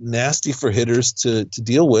be nasty for hitters to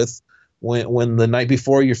deal with when the night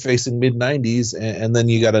before you're facing mid 90s and then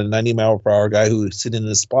you got a 90-mile-per-hour guy who's sitting in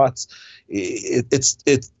his spots.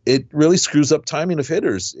 It really screws up timing of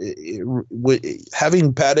hitters.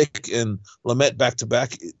 Having Paddock and Lamet back to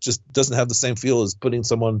back, it just doesn't have the same feel as putting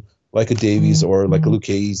someone like a Davies or like a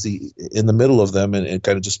Lucchesi in the middle of them and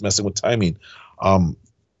kind of just messing with timing. I'm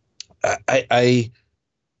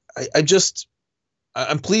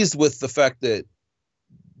pleased with the fact that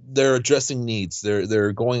they're addressing needs.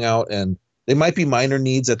 They're going out, and they might be minor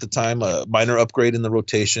needs at the time, a minor upgrade in the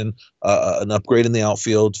rotation, an upgrade in the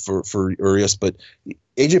outfield for Urias, but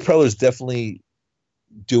AJ Preller is definitely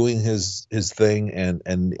doing his thing,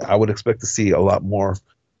 and I would expect to see a lot more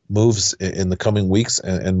moves in the coming weeks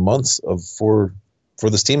and months for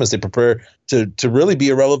this team as they prepare to really be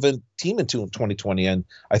a relevant team in 2020. And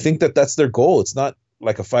I think that's their goal. It's not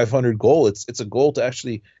like a 500 goal. It's a goal to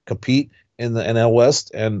actually compete in the NL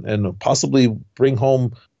West and possibly bring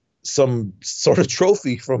home some sort of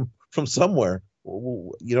trophy from somewhere.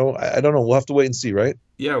 I don't know. We'll have to wait and see, right?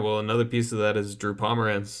 Yeah, well, another piece of that is Drew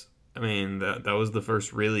Pomeranz. I mean, that was the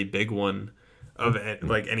first really big one of it,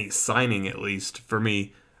 like any signing, at least for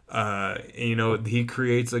me. He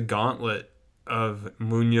creates a gauntlet of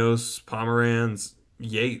Munoz, Pomeranz,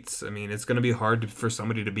 Yates. I mean, it's going to be hard for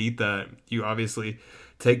somebody to beat that. You obviously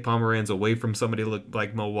take Pomeranz away from somebody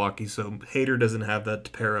like Milwaukee, so Hader doesn't have that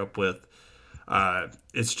to pair up with.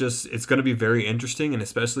 It's going to be very interesting, and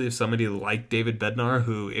especially if somebody like David Bednar,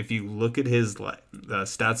 who, if you look at his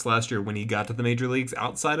stats last year when he got to the major leagues,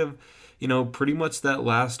 outside of pretty much that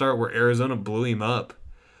last start where Arizona blew him up,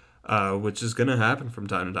 which is going to happen from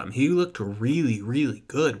time to time, he looked really, really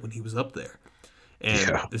good when he was up there.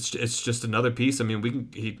 And it's just another piece. I mean,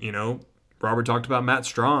 Robert talked about Matt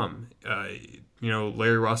Strahm,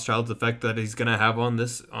 Larry Rothschild's effect that he's going to have on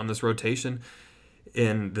this rotation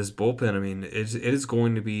in this bullpen. I mean, it is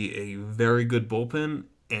going to be a very good bullpen,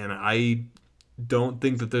 and I don't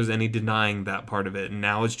think that there's any denying that part of it. And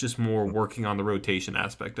now it's just more working on the rotation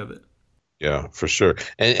aspect of it. Yeah, for sure.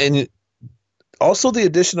 And also the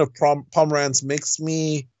addition of Pomeranz makes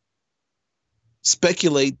me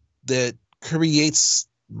speculate that Kirby Yates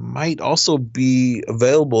might also be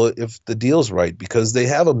available if the deal's right, because they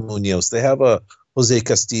have a Munoz, they have a Jose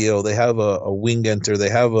Castillo, they have a Wingenter, they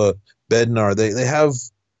have a Bednar, they have,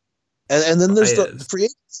 and then there's the free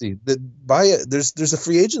agency there's a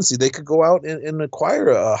free agency. They could go out and acquire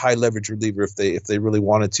a high leverage reliever if they really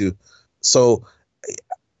wanted to. So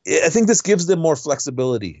I think this gives them more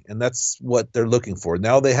flexibility, and that's what they're looking for.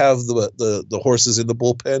 Now they have the horses in the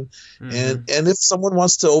bullpen, and if someone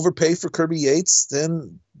wants to overpay for Kirby Yates,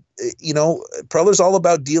 then Preller's all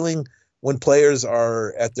about dealing when players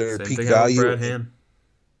are at their peak value. Brad Hand.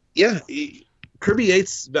 Yeah, Kirby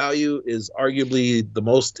Yates' value is arguably the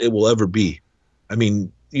most it will ever be. I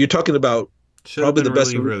mean, you're talking about probably the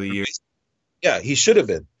best really year. Yeah, he should have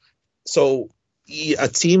been. So a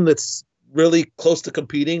team that's really close to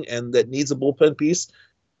competing and that needs a bullpen piece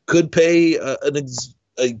could pay a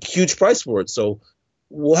huge price for it. So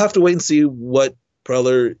we'll have to wait and see what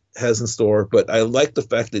Preller has in store. But I like the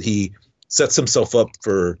fact that he sets himself up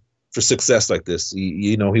for success like this.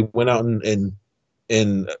 He went out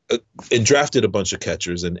and drafted a bunch of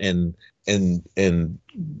catchers and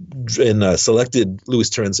selected Luis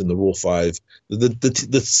Torrens in the Rule 5.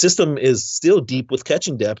 The system is still deep with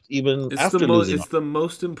catching depth even after losing. It's the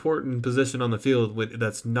most important position on the field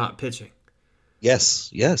that's not pitching. Yes.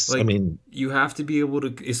 I mean, you have to be able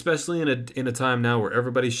to, especially in a time now where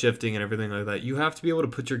everybody's shifting and everything like that. You have to be able to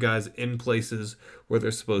put your guys in places where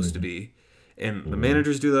they're supposed to be. And the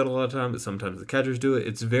managers do that a lot of times, but sometimes the catchers do it.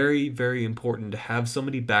 It's very, very important to have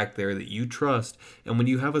somebody back there that you trust. And when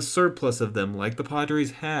you have a surplus of them, like the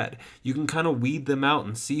Padres had, you can kind of weed them out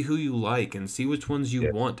and see who you like and see which ones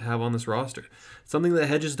you want to have on this roster. Something that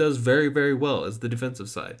Hedges does very, very well is the defensive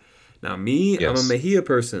side. Now, I'm a Mejia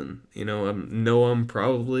person. I'm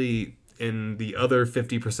probably in the other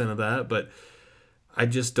 50% of that, but I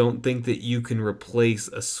just don't think that you can replace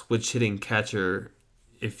a switch-hitting catcher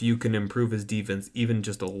if you can improve his defense even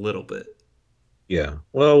just a little bit. Yeah.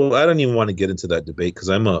 Well, I don't even want to get into that debate because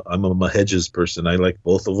I'm a Hedges person. I like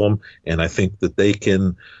both of them, and I think that they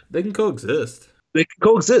can coexist. they can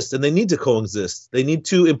coexist, and they need to coexist. They need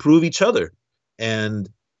to improve each other. And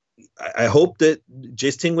I hope that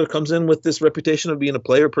Jace Tingler comes in with this reputation of being a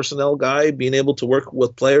player personnel guy, being able to work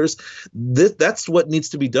with players. That's what needs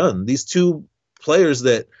to be done. These two players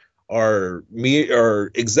that are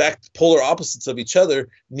exact polar opposites of each other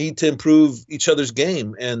need to improve each other's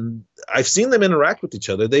game. And I've seen them interact with each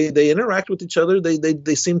other. They interact with each other.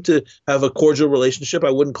 They seem to have a cordial relationship.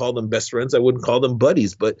 I wouldn't call them best friends. I wouldn't call them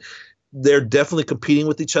buddies, but they're definitely competing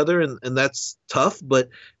with each other, and that's tough. But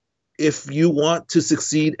if you want to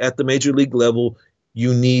succeed at the major league level,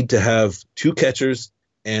 you need to have two catchers,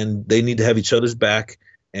 and they need to have each other's back,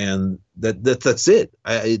 and that's it.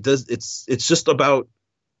 It's just about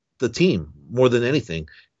the team more than anything,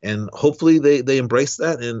 and hopefully they embrace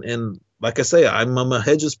that. And like I say, I'm a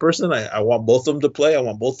Hedges person. I want both of them to play. I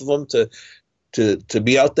want both of them to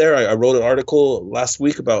be out there. I wrote an article last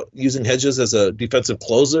week about using Hedges as a defensive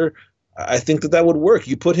closer. I think that would work.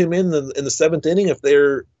 You put him in the seventh inning if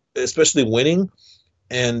they're especially winning,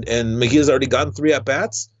 and McGee has already gotten 3 at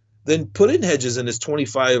bats. Then put in Hedges in his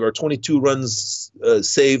 25 or 22 runs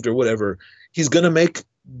saved or whatever. He's going to make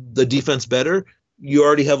the defense better. You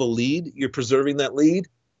already have a lead. You're preserving that lead.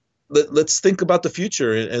 Let's think about the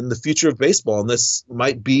future and the future of baseball. And this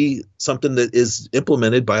might be something that is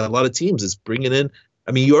implemented by a lot of teams. Is bringing in.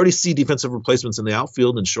 I mean, you already see defensive replacements in the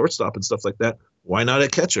outfield and shortstop and stuff like that. Why not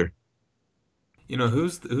at catcher? You know,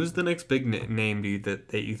 who's the next big name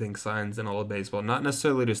that you think signs in all of baseball? Not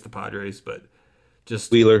necessarily just the Padres, but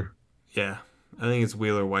just Wheeler. Yeah, I think it's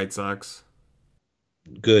Wheeler, White Sox.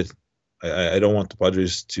 Good. I don't want the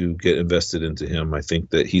Padres to get invested into him. I think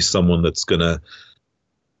that he's someone that's gonna.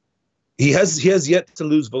 He has yet to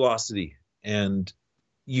lose velocity, and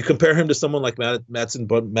you compare him to someone like Madison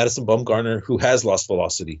Bumgarner, who has lost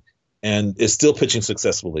velocity and is still pitching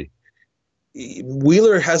successfully.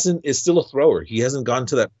 Wheeler is still a thrower. He hasn't gone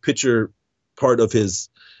to that pitcher part of his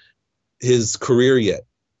career yet.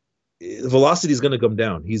 The velocity is going to come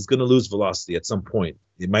down. He's going to lose velocity at some point.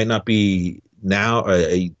 It might not be now,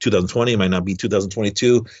 2020, it might not be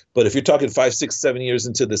 2022. But if you're talking 5, 6, 7 years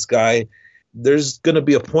into this guy, there's going to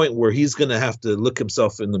be a point where he's going to have to look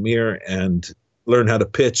himself in the mirror and learn how to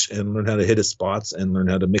pitch and learn how to hit his spots and learn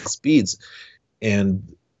how to mix speeds.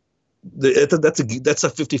 And that's a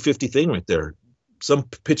 50-50 thing right there. Some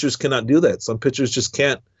pitchers cannot do that. Some pitchers just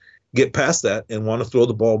can't get past that and want to throw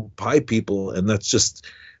the ball by people. And that's just,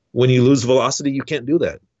 when you lose velocity, you can't do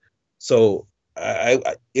that. So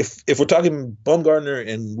if we're talking Bumgarner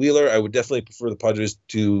and Wheeler, I would definitely prefer the Padres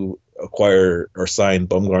to acquire or sign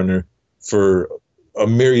Bumgarner for a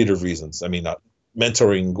myriad of reasons. I mean,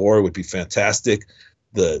 mentoring Gore would be fantastic.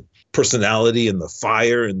 The personality and the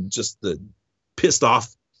fire and just the pissed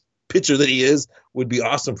off pitcher that he is would be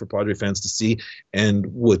awesome for Padre fans to see, and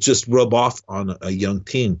would just rub off on a young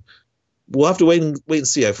team. We'll have to wait and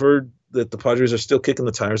see. I've heard that the Padres are still kicking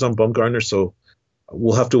the tires on Bumgarner, so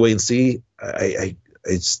we'll have to wait and see.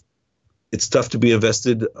 It's tough to be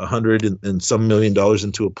invested $100 and some million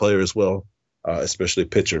into a player as well, especially a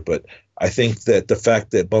pitcher. But I think that the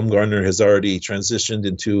fact that Bumgarner has already transitioned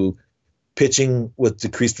into pitching with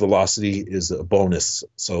decreased velocity is a bonus.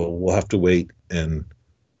 So we'll have to wait, and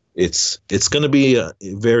it's going to be a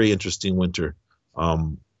very interesting winter.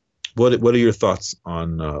 What are your thoughts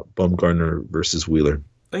on Bumgarner versus Wheeler?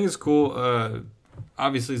 I think it's cool.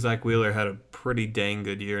 Obviously, Zach Wheeler had a pretty dang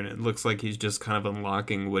good year, and it looks like he's just kind of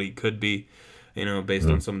unlocking what he could be, based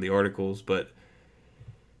on some of the articles. But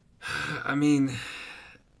I mean,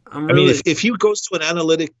 if he goes to an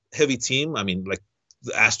analytic-heavy team, like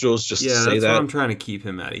the Astros, just yeah, say that's that, why I'm trying to keep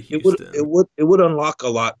him out of Houston. It would unlock a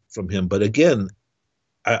lot from him. But again,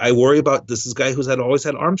 I worry about this guy who's always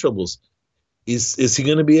had arm troubles. Is he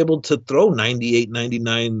going to be able to throw 98,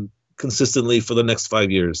 99 consistently for the next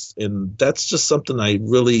 5 years? And that's just something I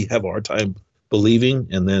really have a hard time believing.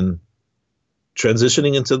 And then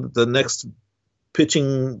transitioning into the next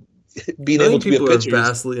pitching, being able to be a pitcher. People are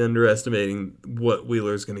vastly underestimating what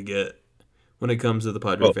Wheeler's going to get when it comes to the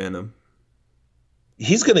Padre fandom.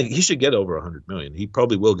 He should get over 100 million. He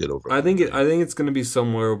probably will get over. I think it's going to be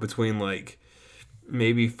somewhere between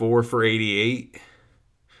maybe 4 for 88.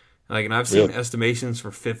 And I've seen estimations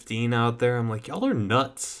for 15 out there. I'm like, y'all are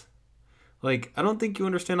nuts. I don't think you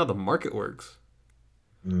understand how the market works.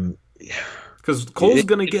 Because Cole's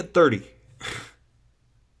going to get 30.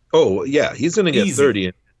 Oh, yeah. He's going to get Easy.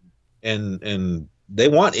 30. And they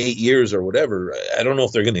want 8 years or whatever. I don't know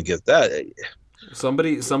if they're going to get that.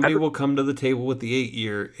 Somebody will come to the table with the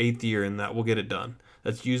eighth year, and that will get it done.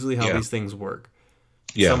 That's usually how these things work.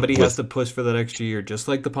 Yeah, somebody has to push for that extra year, just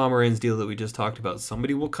like the Pomeranz deal that we just talked about.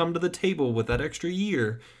 Somebody will come to the table with that extra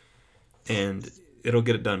year, and it'll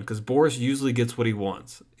get it done. Because Boris usually gets what he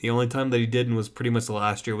wants. The only time that he didn't was pretty much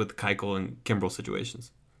last year with the Keuchel and Kimbrel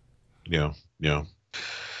situations. Yeah.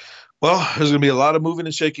 Well, there's going to be a lot of moving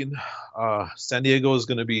and shaking. San Diego is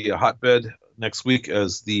going to be a hotbed next week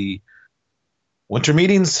as the winter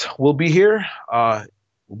meetings will be here.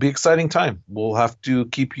 Will be exciting time. We'll have to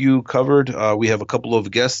keep you covered. We have a couple of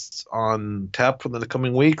guests on tap for the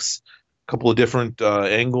coming weeks. A couple of different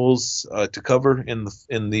angles to cover in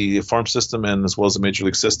the farm system and as well as the major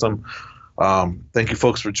league system. Thank you,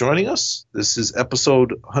 folks, for joining us. This is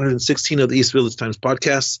episode 116 of the East Village Times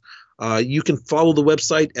podcast. You can follow the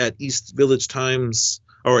website at East Village Times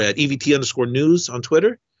or at EVT_news on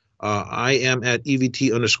Twitter. I am at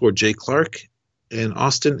EVT_J Clark, and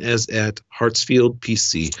Austin is at Hartsfield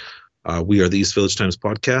PC. We are the East Village Times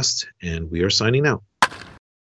podcast, and we are signing out.